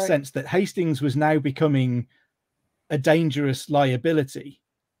 in that sense, that Hastings was now becoming a dangerous liability.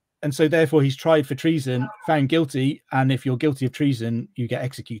 And so therefore he's tried for treason, found guilty, and if you're guilty of treason, you get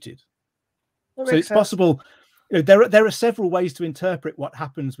executed. So it's possible, there are several ways to interpret what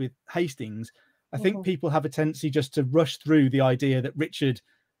happens with Hastings. I think people have a tendency just to rush through the idea that Richard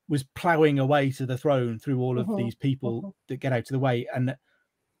was ploughing away to the throne through all of these people that get out of the way, and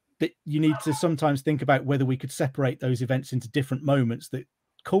that you need to sometimes think about whether we could separate those events into different moments that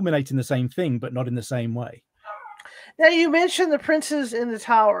culminate in the same thing, but not in the same way. Now, you mentioned the princes in the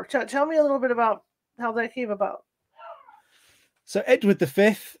Tower. Tell me a little bit about how that came about. So Edward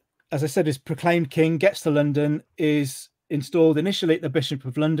V, as I said, is proclaimed king, gets to London, is installed initially at the Bishop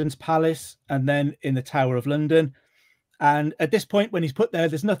of London's palace and then in the Tower of London. And at this point, when he's put there,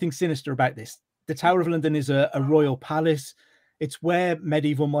 there's nothing sinister about this. The Tower of London is a royal palace. It's where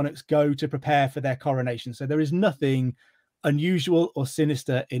medieval monarchs go to prepare for their coronation. So there is nothing unusual or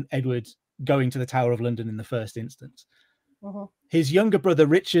sinister in Edward going to the Tower of London in the first instance. His younger brother,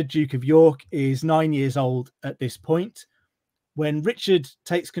 Richard, Duke of York, is 9 years old at this point. When Richard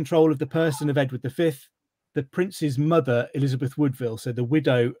takes control of the person of Edward V, the prince's mother, Elizabeth Woodville, so the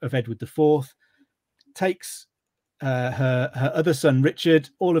widow of Edward IV, takes her other son, Richard,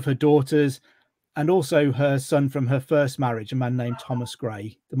 all of her daughters, and also her son from her first marriage, a man named Thomas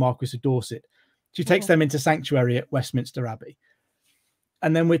Grey, the Marquis of Dorset. She takes them into sanctuary at Westminster Abbey.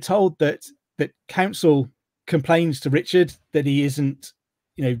 And then we're told that council complains to Richard that he isn't,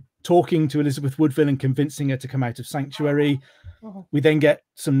 talking to Elizabeth Woodville and convincing her to come out of sanctuary. We then get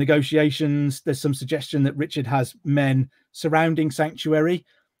some negotiations. There's some suggestion that Richard has men surrounding sanctuary,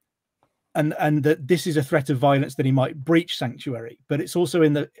 and that this is a threat of violence, that he might breach sanctuary. But it's also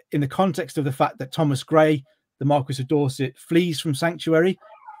in the context of the fact that Thomas Grey, the Marquis of Dorset, flees from sanctuary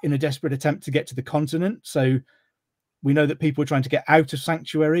in a desperate attempt to get to the continent. So we know that people are trying to get out of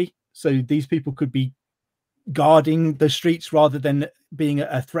sanctuary. So these people could be guarding the streets rather than being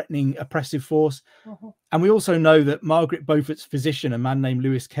a threatening, oppressive force. And we also know that Margaret Beaufort's physician, a man named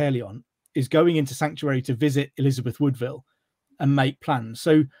Lewis Caerlyon, is going into sanctuary to visit Elizabeth Woodville and make plans.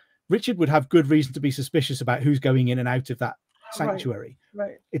 So Richard would have good reason to be suspicious about who's going in and out of that sanctuary.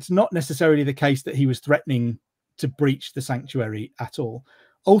 Right. It's not necessarily the case that he was threatening to breach the sanctuary at all.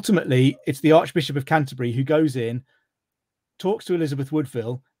 Ultimately, it's the Archbishop of Canterbury who goes in, talks to Elizabeth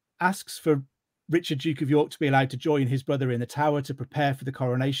Woodville, asks for Richard, Duke of York, to be allowed to join his brother in the Tower to prepare for the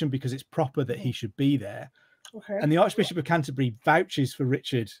coronation because it's proper that he should be there. And the Archbishop of Canterbury vouches for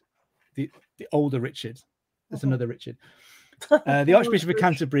Richard, the older Richard. There's another Richard. The Archbishop of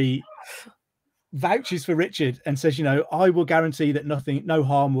Canterbury vouches for Richard and says, I will guarantee that no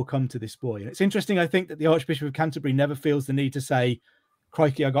harm will come to this boy. And it's interesting, I think, that the Archbishop of Canterbury never feels the need to say,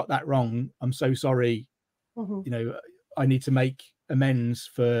 crikey, I got that wrong. I'm so sorry. I need to make amends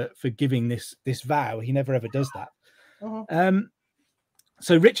for giving this vow. He never ever does that.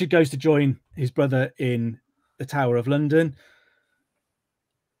 So Richard goes to join his brother in the Tower of London.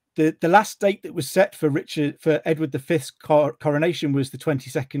 The last date that was set for Edward V's coronation was the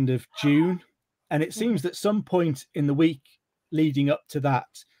 22nd of June. And it seems that some point in the week leading up to that,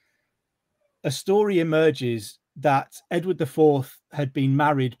 a story emerges that Edward IV had been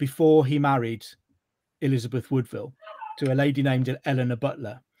married before he married Elizabeth Woodville to a lady named Eleanor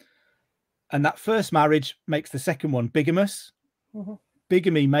Butler. And that first marriage makes the second one bigamous.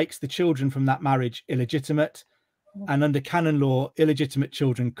 Bigamy makes the children from that marriage illegitimate. And under canon law, illegitimate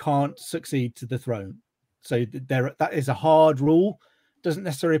children can't succeed to the throne. So that is a hard rule. Doesn't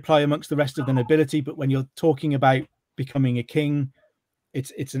necessarily apply amongst the rest of the nobility, but when you're talking about becoming a king,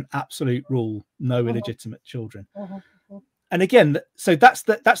 it's an absolute rule: no illegitimate children. And again, so that's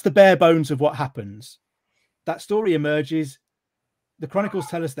the bare bones of what happens. That story emerges. The chronicles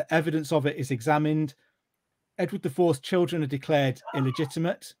tell us that evidence of it is examined. Edward IV's children are declared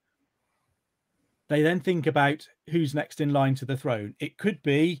illegitimate. They then think about who's next in line to the throne. It could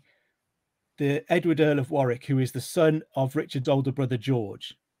be the Edward Earl of Warwick, who is the son of Richard's older brother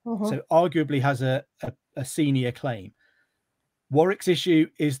George, so arguably has a senior claim. Warwick's issue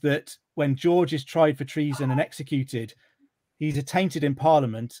is that when George is tried for treason and executed, he's attainted in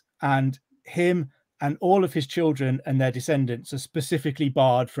Parliament, and him and all of his children and their descendants are specifically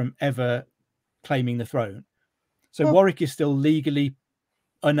barred from ever claiming the throne. So Warwick is still legally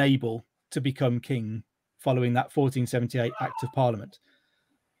unable to become king following that 1478 Act of Parliament.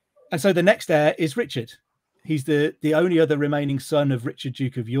 And so the next heir is Richard. He's the only other remaining son of Richard,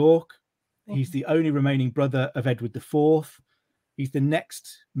 Duke of York. He's the only remaining brother of Edward IV. He's the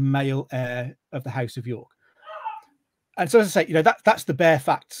next male heir of the House of York. And so, as I say, that's the bare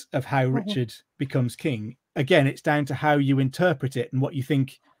facts of how Richard becomes king. Again, it's down to how you interpret it and what you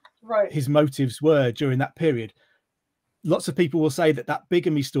think his motives were during that period. Lots of people will say that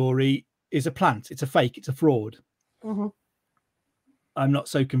bigamy story is a plant. It's a fake. It's a fraud. I'm not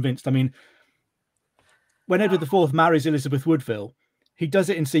so convinced. I mean, when Edward IV marries Elizabeth Woodville, he does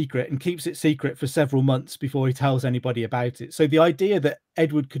it in secret and keeps it secret for several months before he tells anybody about it. So the idea that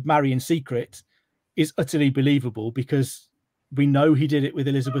Edward could marry in secret is utterly believable because we know he did it with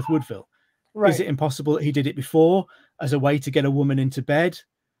Elizabeth Woodville. Is it impossible that he did it before as a way to get a woman into bed?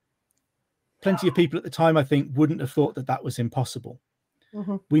 Plenty of people at the time, I think, wouldn't have thought that was impossible.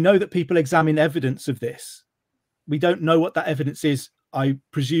 We know that people examine evidence of this. We don't know what that evidence is, I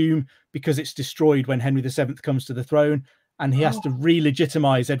presume, because it's destroyed when Henry VII comes to the throne, and he has to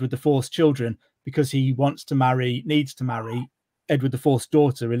re-legitimize Edward IV's children because he needs to marry Edward IV's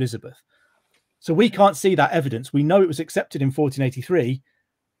daughter, Elizabeth. So we can't see that evidence. We know it was accepted in 1483,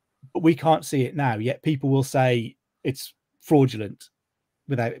 but we can't see it now. Yet people will say it's fraudulent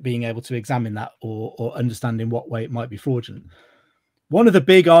without being able to examine that or understand in what way it might be fraudulent. One of the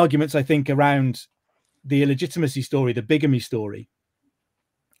big arguments, I think, around the illegitimacy story, the bigamy story,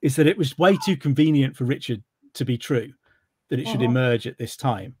 is that it was way too convenient for Richard to be true, that it should emerge at this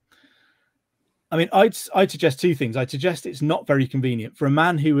time. I mean, I'd suggest two things. I'd suggest it's not very convenient for a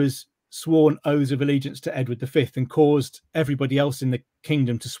man who has sworn oaths of allegiance to Edward V and caused everybody else in the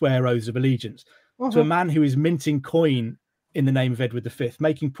kingdom to swear oaths of allegiance, to a man who is minting coin in the name of Edward V,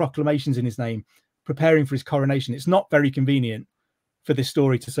 making proclamations in his name, preparing for his coronation. It's not very convenient for this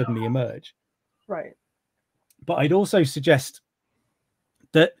story to suddenly emerge. Right. But I'd also suggest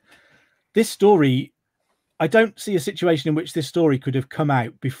that this story, I don't see a situation in which this story could have come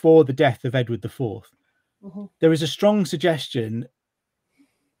out before the death of Edward IV. There is a strong suggestion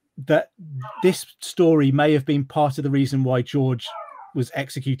that this story may have been part of the reason why George was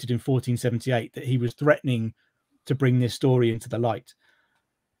executed in 1478, that he was threatening to bring this story into the light.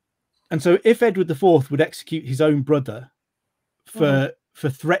 And so if Edward IV would execute his own brother for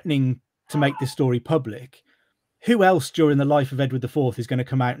threatening to make this story public, who else during the life of Edward IV is going to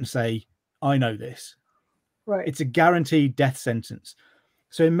come out and say, I know this? Right. It's a guaranteed death sentence.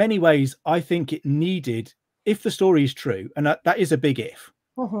 So in many ways, I think it needed, if the story is true, and that is a big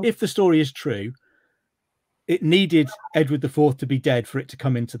if the story is true, it needed Edward IV to be dead for it to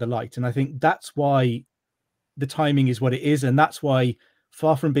come into the light. And I think that's why the timing is what it is. And that's why,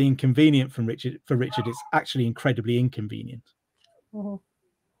 far from being convenient for Richard, it's actually incredibly inconvenient.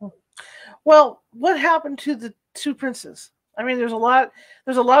 Well, what happened to the two princes? I mean, there's a lot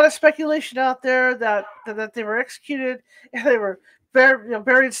of speculation out there that they were executed and they were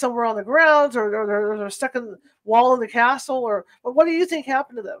buried somewhere on the grounds, or they're stuck in the wall in the castle, or what do you think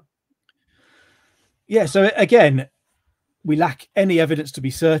happened to them? Yeah, so again, we lack any evidence to be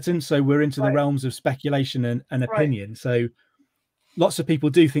certain, so we're into the realms of speculation and opinion. So lots of people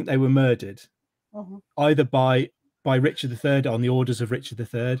do think they were murdered, either by Richard III on the orders of Richard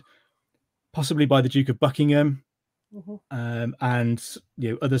III, possibly by the Duke of Buckingham, and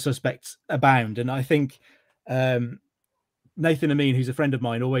other suspects abound. And I think Nathan Amin, who's a friend of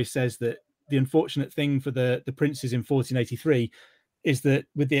mine, always says that the unfortunate thing for the princes in 1483 is that,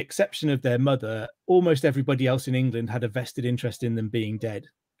 with the exception of their mother, almost everybody else in England had a vested interest in them being dead.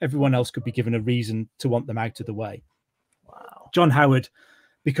 Everyone else could be given a reason to want them out of the way. Wow. John Howard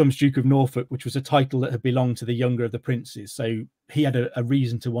becomes Duke of Norfolk, which was a title that had belonged to the younger of the princes. So he had a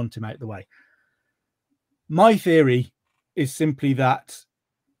reason to want him out of the way. My theory is simply that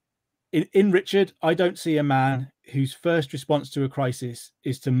in Richard, I don't see a man whose first response to a crisis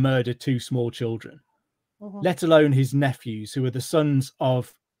is to murder two small children, let alone his nephews, who are the sons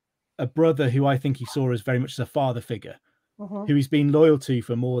of a brother who I think he saw as very much as a father figure, who he's been loyal to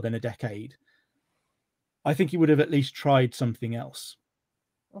for more than a decade. I think he would have at least tried something else.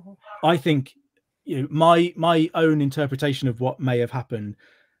 I think, my own interpretation of what may have happened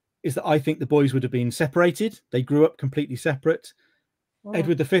is that I think the boys would have been separated. They grew up completely separate.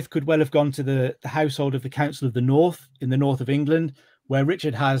 Edward V could well have gone to the household of the Council of the North in the north of England, where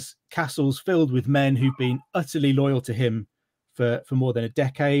Richard has castles filled with men who've been utterly loyal to him for more than a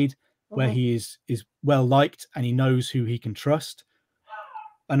decade, where he is well liked and he knows who he can trust.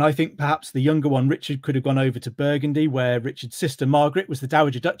 And I think perhaps the younger one, Richard, could have gone over to Burgundy, where Richard's sister Margaret was the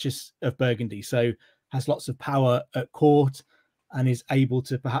Dowager Duchess of Burgundy, so has lots of power at court and is able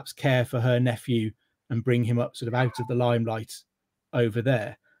to perhaps care for her nephew and bring him up sort of out of the limelight over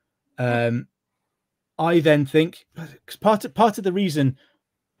there. I then think part of the reason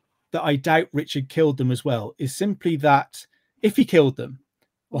that I doubt Richard killed them as well is simply that if he killed them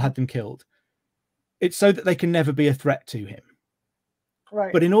or had them killed, it's so that they can never be a threat to him.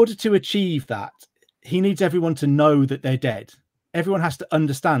 Right. But in order to achieve that, he needs everyone to know that they're dead. Everyone has to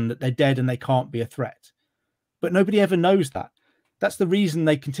understand that they're dead and they can't be a threat. But nobody ever knows that. That's the reason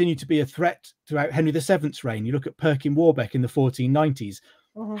they continue to be a threat throughout Henry VII's reign. You look at Perkin Warbeck in the 1490s.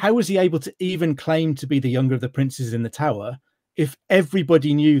 How was he able to even claim to be the younger of the princes in the Tower if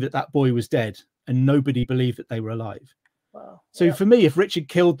everybody knew that that boy was dead and nobody believed that they were alive? Wow. So for me, if Richard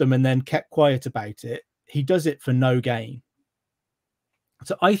killed them and then kept quiet about it, he does it for no gain.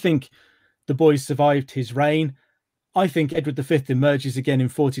 So I think the boys survived his reign. I think Edward V emerges again in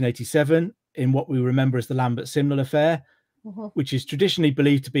 1487 in what we remember as the Lambert-Simnel affair, which is traditionally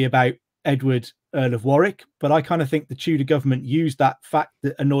believed to be about Edward, Earl of Warwick. But I kind of think the Tudor government used that fact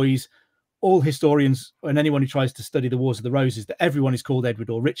that annoys all historians and anyone who tries to study the Wars of the Roses, that everyone is called Edward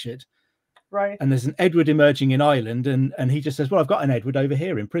or Richard. Right. And there's an Edward emerging in Ireland, and he just says, well, I've got an Edward over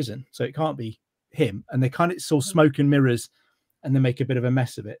here in prison, so it can't be him. And they kind of, it's all smoke and mirrors, and they make a bit of a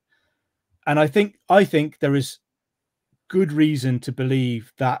mess of it. And I think there is good reason to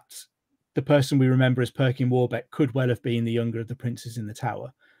believe that the person we remember as Perkin Warbeck could well have been the younger of the princes in the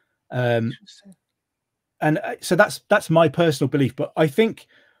Tower. And so that's my personal belief. But I think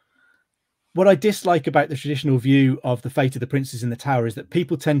what I dislike about the traditional view of the fate of the princes in the Tower is that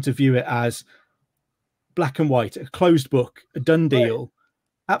people tend to view it as black and white, a closed book, a done deal.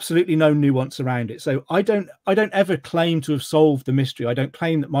 Absolutely no nuance around it. So I don't ever claim to have solved the mystery. I don't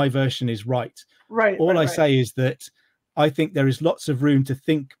claim that my version is right. All I say is that I think there is lots of room to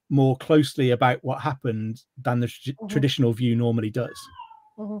think more closely about what happened than the traditional view normally does.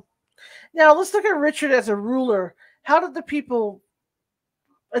 Now let's look at Richard as a ruler. How did the people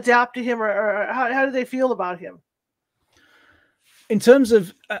adapt to him, or how do they feel about him? In terms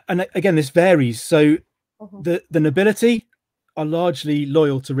of, and again, this varies. So the nobility are largely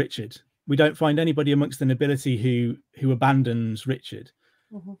loyal to Richard. We don't find anybody amongst the nobility who abandons Richard.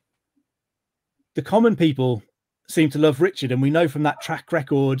 The common people seem to love Richard, and we know from that track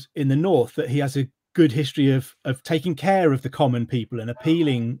record in the north that he has a good history of taking care of the common people and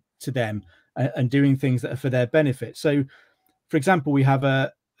appealing to them and doing things that are for their benefit. So, for example, we have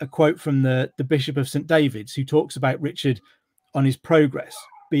a quote from the Bishop of St. David's, who talks about Richard on his progress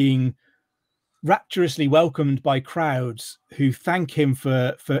being rapturously welcomed by crowds who thank him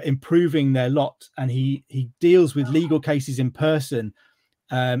for improving their lot, and he deals with legal cases in person.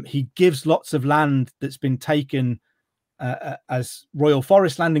 He gives lots of land that's been taken as royal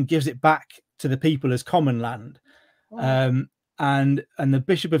forest land and gives it back to the people as common land. And the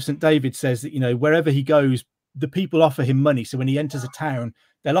Bishop of St. David says that, you know, wherever he goes, the people offer him money. So when he enters a town,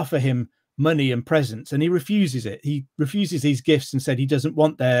 they'll offer him money and presents, and he refuses it. He refuses these gifts and said he doesn't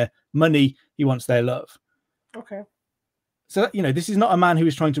want their money, he wants their love. So, you know, this is not a man who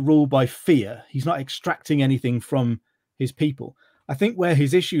is trying to rule by fear. He's not extracting anything from his people. I think where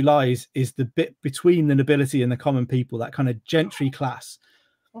his issue lies is the bit between the nobility and the common people, that kind of gentry class.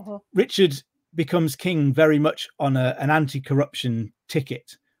 Richard becomes king very much on an anti-corruption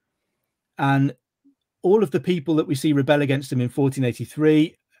ticket, and all of the people that we see rebel against him in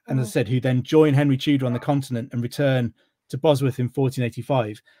 1483, and as I said, who then join Henry Tudor on the continent and return to Bosworth in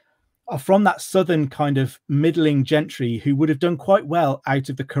 1485, are from that southern kind of middling gentry who would have done quite well out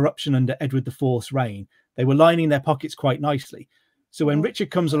of the corruption under Edward IV's reign. They were lining their pockets quite nicely. So when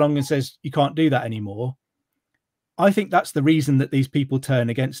Richard comes along and says, you can't do that anymore, I think that's the reason that these people turn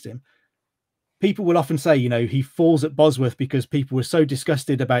against him. People will often say, you know, he falls at Bosworth because people were so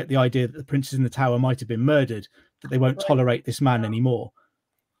disgusted about the idea that the princes in the Tower might have been murdered that they won't tolerate this man anymore.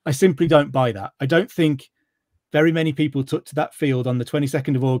 I simply don't buy that. I don't think very many people took to that field on the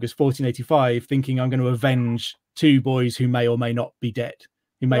 22nd of August, 1485, thinking I'm going to avenge two boys who may or may not be dead,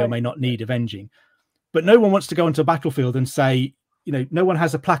 who may or may not need avenging. But no one wants to go onto a battlefield and say, you know, no one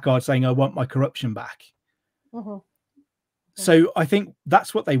has a placard saying, I want my corruption back. So I think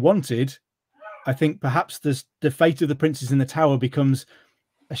that's what they wanted. I think perhaps the fate of the princes in the Tower becomes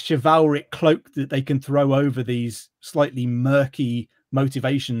a chivalric cloak that they can throw over these slightly murky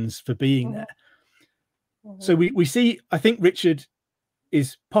motivations for being there. Mm-hmm. So we see, I think Richard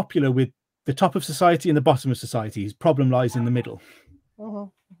is popular with the top of society and the bottom of society. His problem lies in the middle.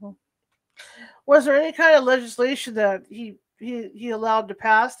 Mm-hmm. Was there any kind of legislation that he allowed to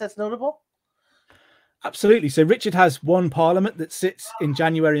pass that's notable? Absolutely. So Richard has one parliament that sits in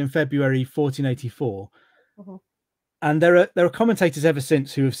January and February 1484. Mm-hmm. And there are commentators ever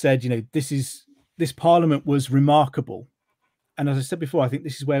since who have said, this parliament was remarkable. And as I said before, I think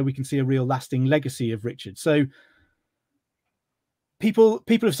this is where we can see a real lasting legacy of Richard. So people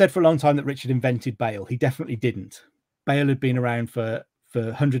have said for a long time that Richard invented bail. He definitely didn't. Bail had been around for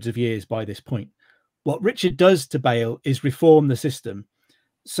hundreds of years by this point. What Richard does to bail is reform the system.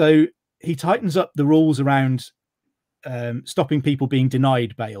 So he tightens up the rules around stopping people being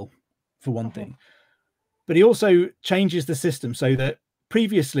denied bail, for one thing. But he also changes the system so that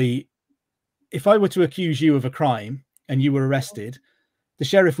previously, if I were to accuse you of a crime and you were arrested, the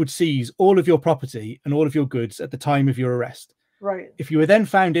sheriff would seize all of your property and all of your goods at the time of your arrest. Right. If you were then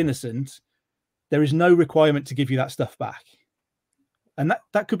found innocent, there is no requirement to give you that stuff back. And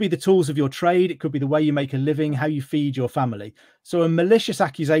that could be the tools of your trade. It could be the way you make a living, how you feed your family. So a malicious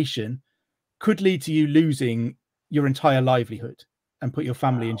accusation could lead to you losing your entire livelihood and put your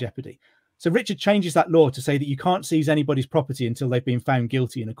family in jeopardy. So Richard changes that law to say that you can't seize anybody's property until they've been found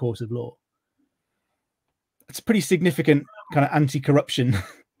guilty in a court of law. It's a pretty significant kind of anti-corruption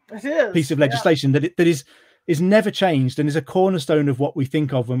piece of legislation that is never changed and is a cornerstone of what we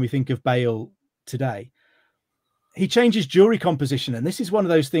think of when we think of bail today. He changes jury composition, and this is one of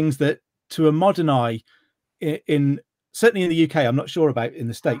those things that, to a modern eye, certainly in the UK, I'm not sure about in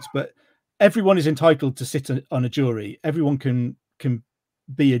the States, but everyone is entitled to sit on a jury. Everyone can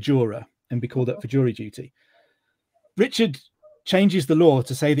be a juror and be called up for jury duty. Richard changes the law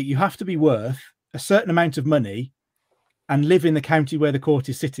to say that you have to be worth a certain amount of money and live in the county where the court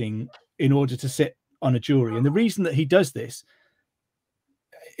is sitting in order to sit on a jury. And the reason that he does this,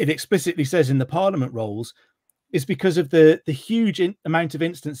 it explicitly says in the Parliament rolls, is because of the huge amount of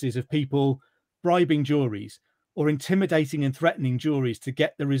instances of people bribing juries or intimidating and threatening juries to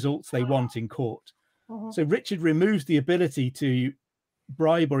get the results they want in court. So Richard removes the ability to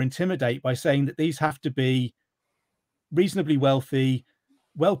bribe or intimidate by saying that these have to be reasonably wealthy,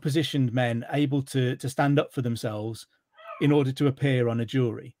 well-positioned men able to stand up for themselves in order to appear on a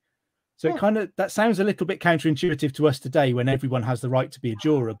jury. So that sounds a little bit counterintuitive to us today when everyone has the right to be a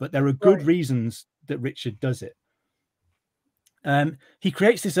juror, but there are good reasons that Richard does it. He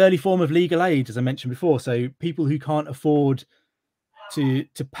creates this early form of legal aid, as I mentioned before. So people who can't afford to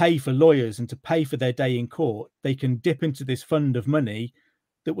pay for lawyers and to pay for their day in court, they can dip into this fund of money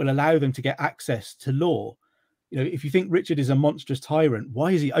that will allow them to get access to law. If you think Richard is a monstrous tyrant,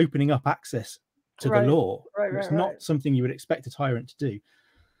 why is he opening up access to the law? It's not something you would expect a tyrant to do.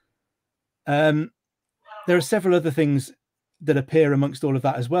 There are several other things that appear amongst all of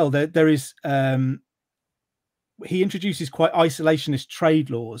that as well. There is he introduces quite isolationist trade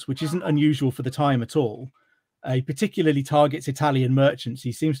laws, which isn't unusual for the time at all. He particularly targets Italian merchants.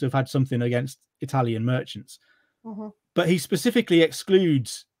 He seems to have had something against Italian merchants. But he specifically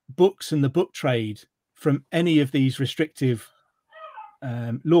excludes books and the book trade from any of these restrictive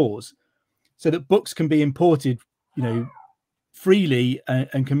laws, so that books can be imported, freely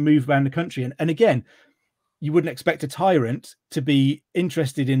and can move around the country. And again, you wouldn't expect a tyrant to be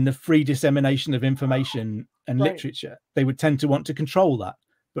interested in the free dissemination of information and literature. They would tend to want to control that.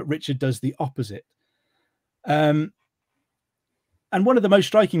 But Richard does the opposite. And one of the most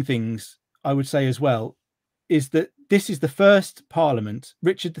striking things I would say as well is that this is the first parliament,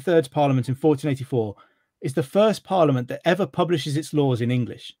 Richard III's parliament in 1484, is the first parliament that ever publishes its laws in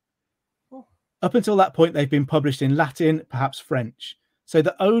English. Up until that point, they've been published in Latin, perhaps French, so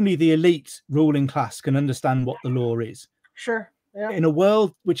that only the elite ruling class can understand what the law is. Sure. Yeah. In a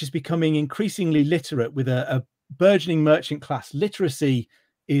world which is becoming increasingly literate with a burgeoning merchant class, literacy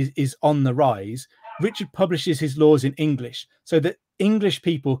is on the rise. Richard publishes his laws in English so that English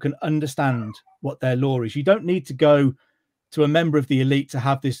people can understand what their law is. You don't need to go to a member of the elite to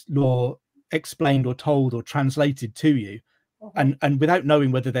have this law explained or told or translated to you, and without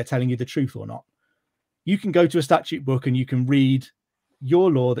knowing whether they're telling you the truth or not. You can go to a statute book and you can read your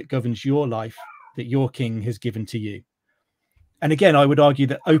law that governs your life that your king has given to you. And again, I would argue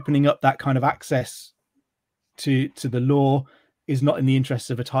that opening up that kind of access to the law is not in the interests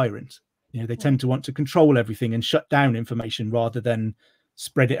of a tyrant. They tend to want to control everything and shut down information rather than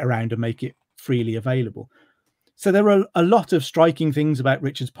spread it around and make it freely available. So there are a lot of striking things about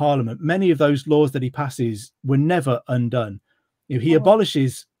Richard's parliament. Many of those laws that he passes were never undone. He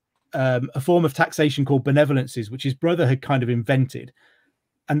abolishes a form of taxation called benevolences, which his brother had kind of invented.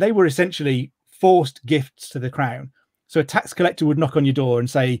 And they were essentially forced gifts to the crown. So a tax collector would knock on your door and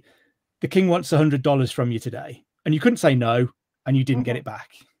say, the king wants $100 from you today. And you couldn't say no, and you didn't get it back.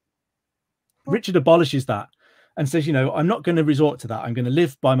 Richard abolishes that and says, you know, I'm not going to resort to that. I'm going to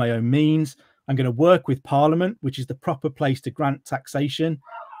live by my own means. I'm going to work with Parliament, which is the proper place to grant taxation.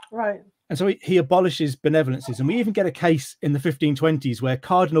 Right. And so he abolishes benevolences. And we even get a case in the 1520s where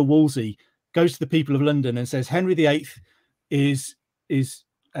Cardinal Wolsey goes to the people of London and says, Henry VIII is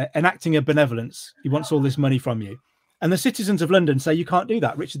enacting a benevolence. He wants all this money from you. And the citizens of London say, you can't do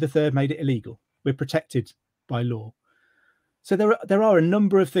that. Richard III made it illegal. We're protected by law. So there are a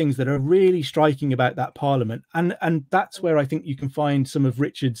number of things that are really striking about that Parliament. And that's where I think you can find some of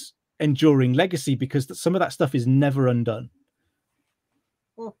Richard's enduring legacy, because some of that stuff is never undone.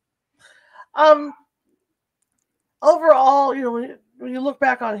 Overall, you know, when you look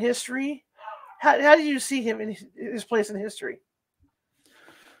back on history, how do you see him in his place in history?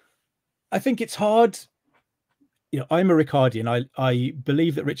 I think it's hard. You know, I'm a Ricardian. I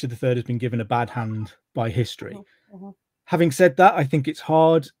believe that Richard III has been given a bad hand by history. Having said that, I think it's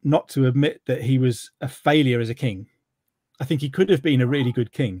hard not to admit that he was a failure as a king. I think he could have been a really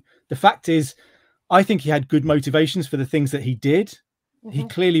good king. The fact is, I think he had good motivations for the things that he did. He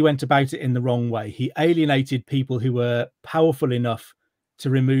clearly went about it in the wrong way. He alienated people who were powerful enough to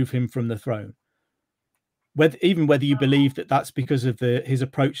remove him from the throne. Even whether you believe that that's because of his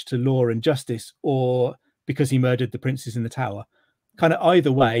approach to law and justice, or because he murdered the princes in the Tower, kind of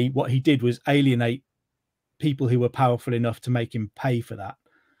either way, what he did was alienate people who were powerful enough to make him pay for that.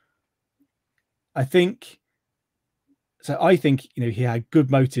 I think, you know, he had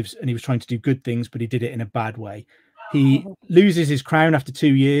good motives and he was trying to do good things, but he did it in a bad way. He loses his crown after 2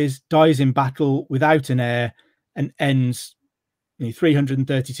 years, dies in battle without an heir, and ends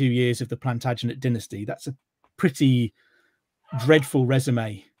 332 years of the Plantagenet dynasty. That's a pretty dreadful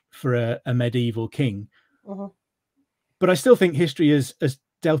resume for a medieval king. But I still think history has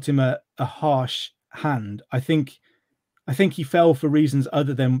dealt him a harsh hand. I think he fell for reasons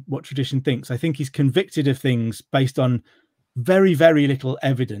other than what tradition thinks. I think he's convicted of things based on very, very little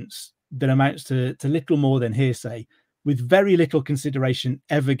evidence that amounts to little more than hearsay, with very little consideration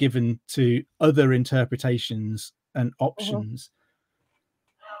ever given to other interpretations and options.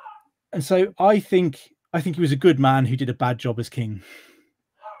 And so I think he was a good man who did a bad job as king.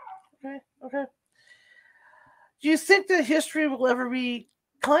 Okay. Do you think that history will ever be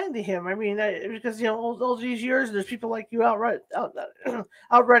kind to him? I mean, because, you know, all these years, there's people like you out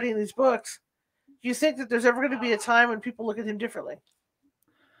writing these books. Do you think that there's ever going to be a time when people look at him differently?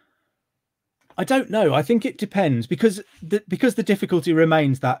 I don't know. I think it depends, because the difficulty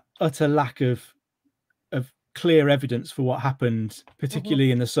remains that utter lack of clear evidence for what happened,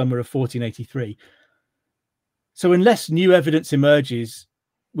 particularly in the summer of 1483. So unless new evidence emerges,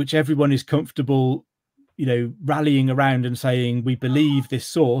 which everyone is comfortable, you know, rallying around and saying, we believe this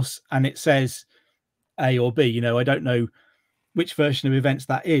source and it says A or B, you know, I don't know which version of events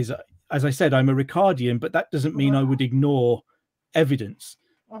that is. As I said, I'm a Ricardian, but that doesn't mean I would ignore evidence.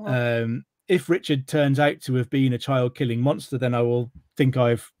 If Richard turns out to have been a child-killing monster, then I will think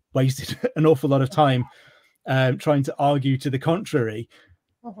I've wasted an awful lot of time trying to argue to the contrary.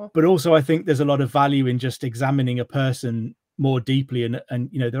 But also, I think there's a lot of value in just examining a person more deeply. And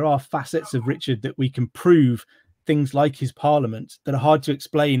you know, there are facets of Richard that we can prove, things like his parliament, that are hard to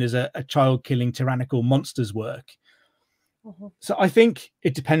explain as a child-killing tyrannical monster's work. So I think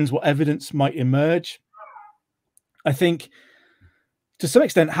it depends what evidence might emerge. I think, to some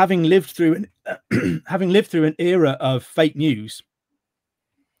extent, having lived through an era of fake news,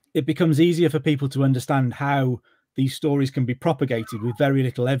 it becomes easier for people to understand how these stories can be propagated with very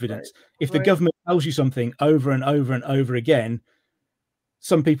little evidence. If the government tells you something over and over and over again,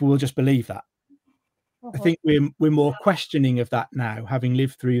 some people will just believe that. I think we're more questioning of that now, having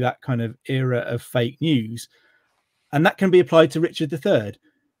lived through that kind of era of fake news. And that can be applied to Richard III.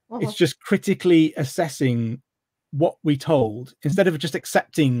 It's just critically assessing what we told, instead of just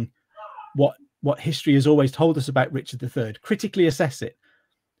accepting what history has always told us about Richard III. Critically assess it.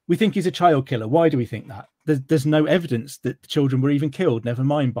 We think he's a child killer. Why do we think that? There's no evidence that the children were even killed, never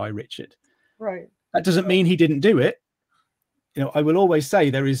mind by Richard. That doesn't mean he didn't do it. You know, I will always say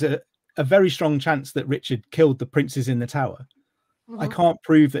there is a very strong chance that Richard killed the princes in the Tower. I can't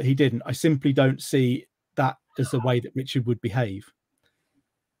prove that he didn't. I simply don't see that as the way that Richard would behave.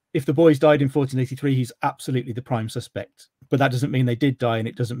 If the boys died in 1483, he's absolutely the prime suspect. But that doesn't mean they did die, and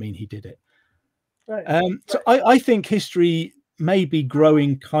it doesn't mean he did it. So I think history may be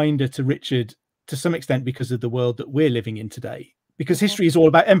growing kinder to Richard to some extent because of the world that we're living in today. because history is all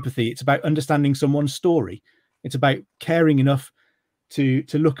about empathy. It's about understanding someone's story. It's about caring enough to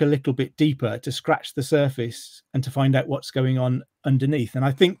look a little bit deeper, to scratch the surface and to find out what's going on underneath. And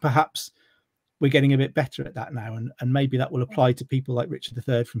I think perhaps we're getting a bit better at that now, and maybe that will apply to people like Richard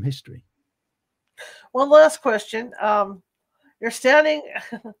III from history. One last question. You're standing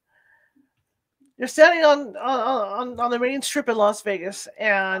on the main strip in Las Vegas,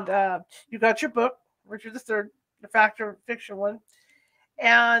 and you got your book, Richard III, the fact or fiction one.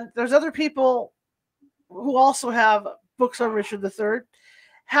 And there's other people who also have books on Richard III.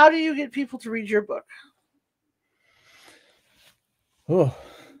 How do you get people to read your book? Oh,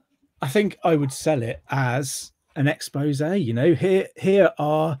 I think I would sell it as an expose. You know, here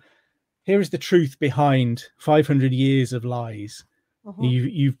is the truth behind 500 years of lies.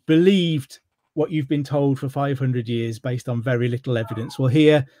 You've believed what you've been told for 500 years based on very little evidence. Well,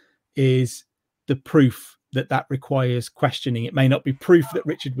 here is the proof that requires questioning. It may not be proof that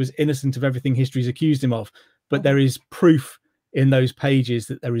Richard was innocent of everything history's accused him of, but there is proof in those pages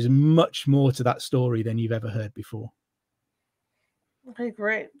that there is much more to that story than you've ever heard before. Okay,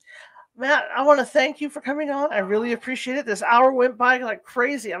 great. Matt, I want to thank you for coming on. I really appreciate it. This hour went by like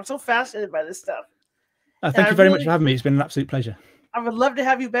crazy. I'm so fascinated by this stuff. Thank you very much for having me. It's been an absolute pleasure. I would love to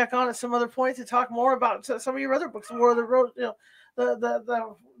have you back on at some other point to talk more about some of your other books, the War of the Rose,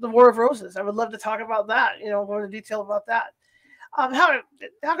 the War of Roses. I would love to talk about that. Go into detail about that. How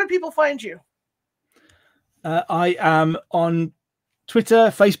can people find you? I am on Twitter,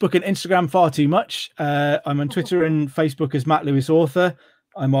 Facebook, and Instagram far too much. I'm on Twitter and Facebook as Matt Lewis Author.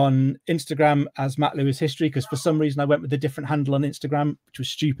 I'm on Instagram as Matt Lewis History because for some reason I went with a different handle on Instagram, which was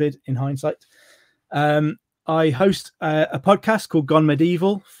stupid in hindsight. I host a podcast called Gone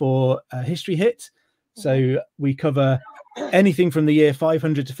Medieval for History Hit. So we cover anything from the year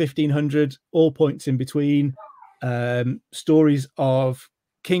 500 to 1500, all points in between, stories of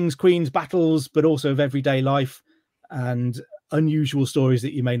kings, queens, battles, but also of everyday life and unusual stories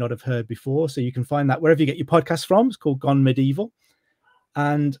that you may not have heard before. So you can find that wherever you get your podcasts from. It's called Gone Medieval.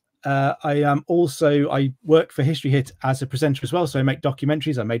 And I work for History Hit as a presenter as well. So I make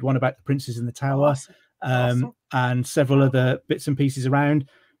documentaries. I made one about the Princes in the Tower. Awesome. And several other bits and pieces around.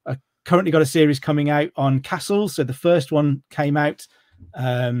 I currently got a series coming out on castles. So the first one came out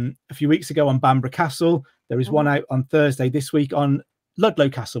a few weeks ago on Bamburgh Castle. There is one out on Thursday this week on Ludlow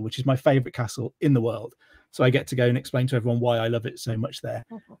Castle, which is my favorite castle in the world. So I get to go and explain to everyone why I love it so much there.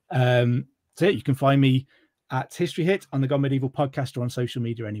 So you can find me at History Hit on the Gone Medieval podcast or on social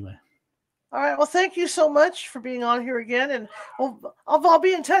media anywhere. All right. Well, thank you so much for being on here again. And I'll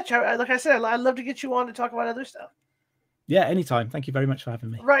be in touch. Like I said, I'd love to get you on to talk about other stuff. Yeah, anytime. Thank you very much for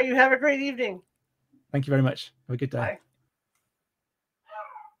having me. Right. You have a great evening. Thank you very much. Have a good day. Bye.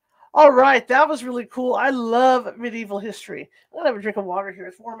 All right. That was really cool. I love medieval history. I'm going to have a drink of water here.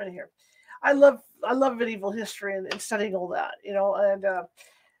 It's warm in here. I love medieval history and studying all that, and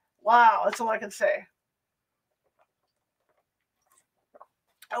wow, that's all I can say.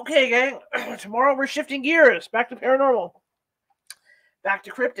 Okay, gang. Tomorrow we're shifting gears back to paranormal, back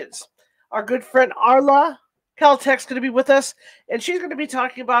to cryptids. Our good friend Arla Caltech's going to be with us, and she's going to be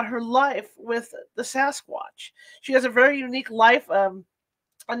talking about her life with the Sasquatch. She has a very unique life, a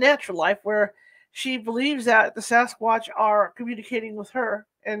natural life, where she believes that the Sasquatch are communicating with her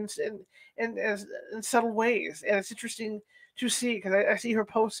in subtle ways, and it's interesting to see because I see her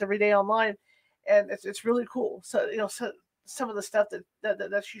posts every day online, and it's really cool. So some of the stuff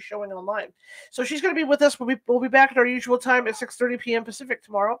that she's showing online. So she's going to be with us. We'll be back at our usual time at 6:30 p.m. Pacific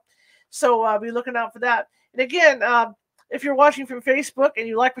tomorrow. So be looking out for that. And again, if you're watching from Facebook and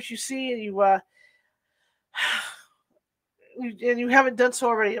you like what you see and you haven't done so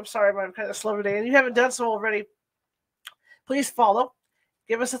already, I'm sorry, I'm kind of slow today, and you haven't done so already, please follow.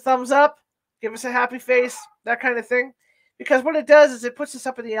 Give us a thumbs up. Give us a happy face, that kind of thing. Because what it does is it puts us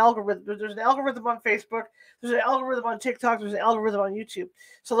up in the algorithm. There's an algorithm on Facebook. There's an algorithm on TikTok. There's an algorithm on YouTube.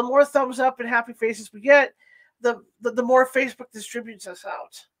 So the more thumbs up and happy faces we get, the more Facebook distributes us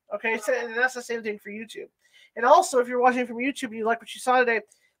out. Okay, so, and that's the same thing for YouTube. And also, if you're watching from YouTube and you like what you saw today,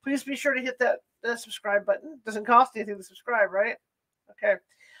 please be sure to hit that subscribe button. It doesn't cost anything to subscribe, right? Okay.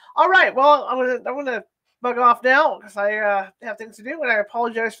 All right. Well, I'm gonna bug off now because I have things to do, and I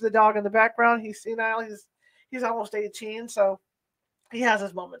apologize for the dog in the background. He's senile. He's almost 18, so he has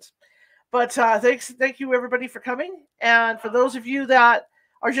his moments. But thank you everybody for coming, and for those of you that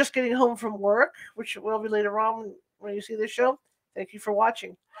are just getting home from work, which will be later on when you see this show, thank you for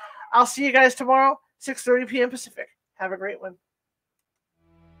watching. I'll see you guys tomorrow, 6:30 p.m. Pacific. Have a great one.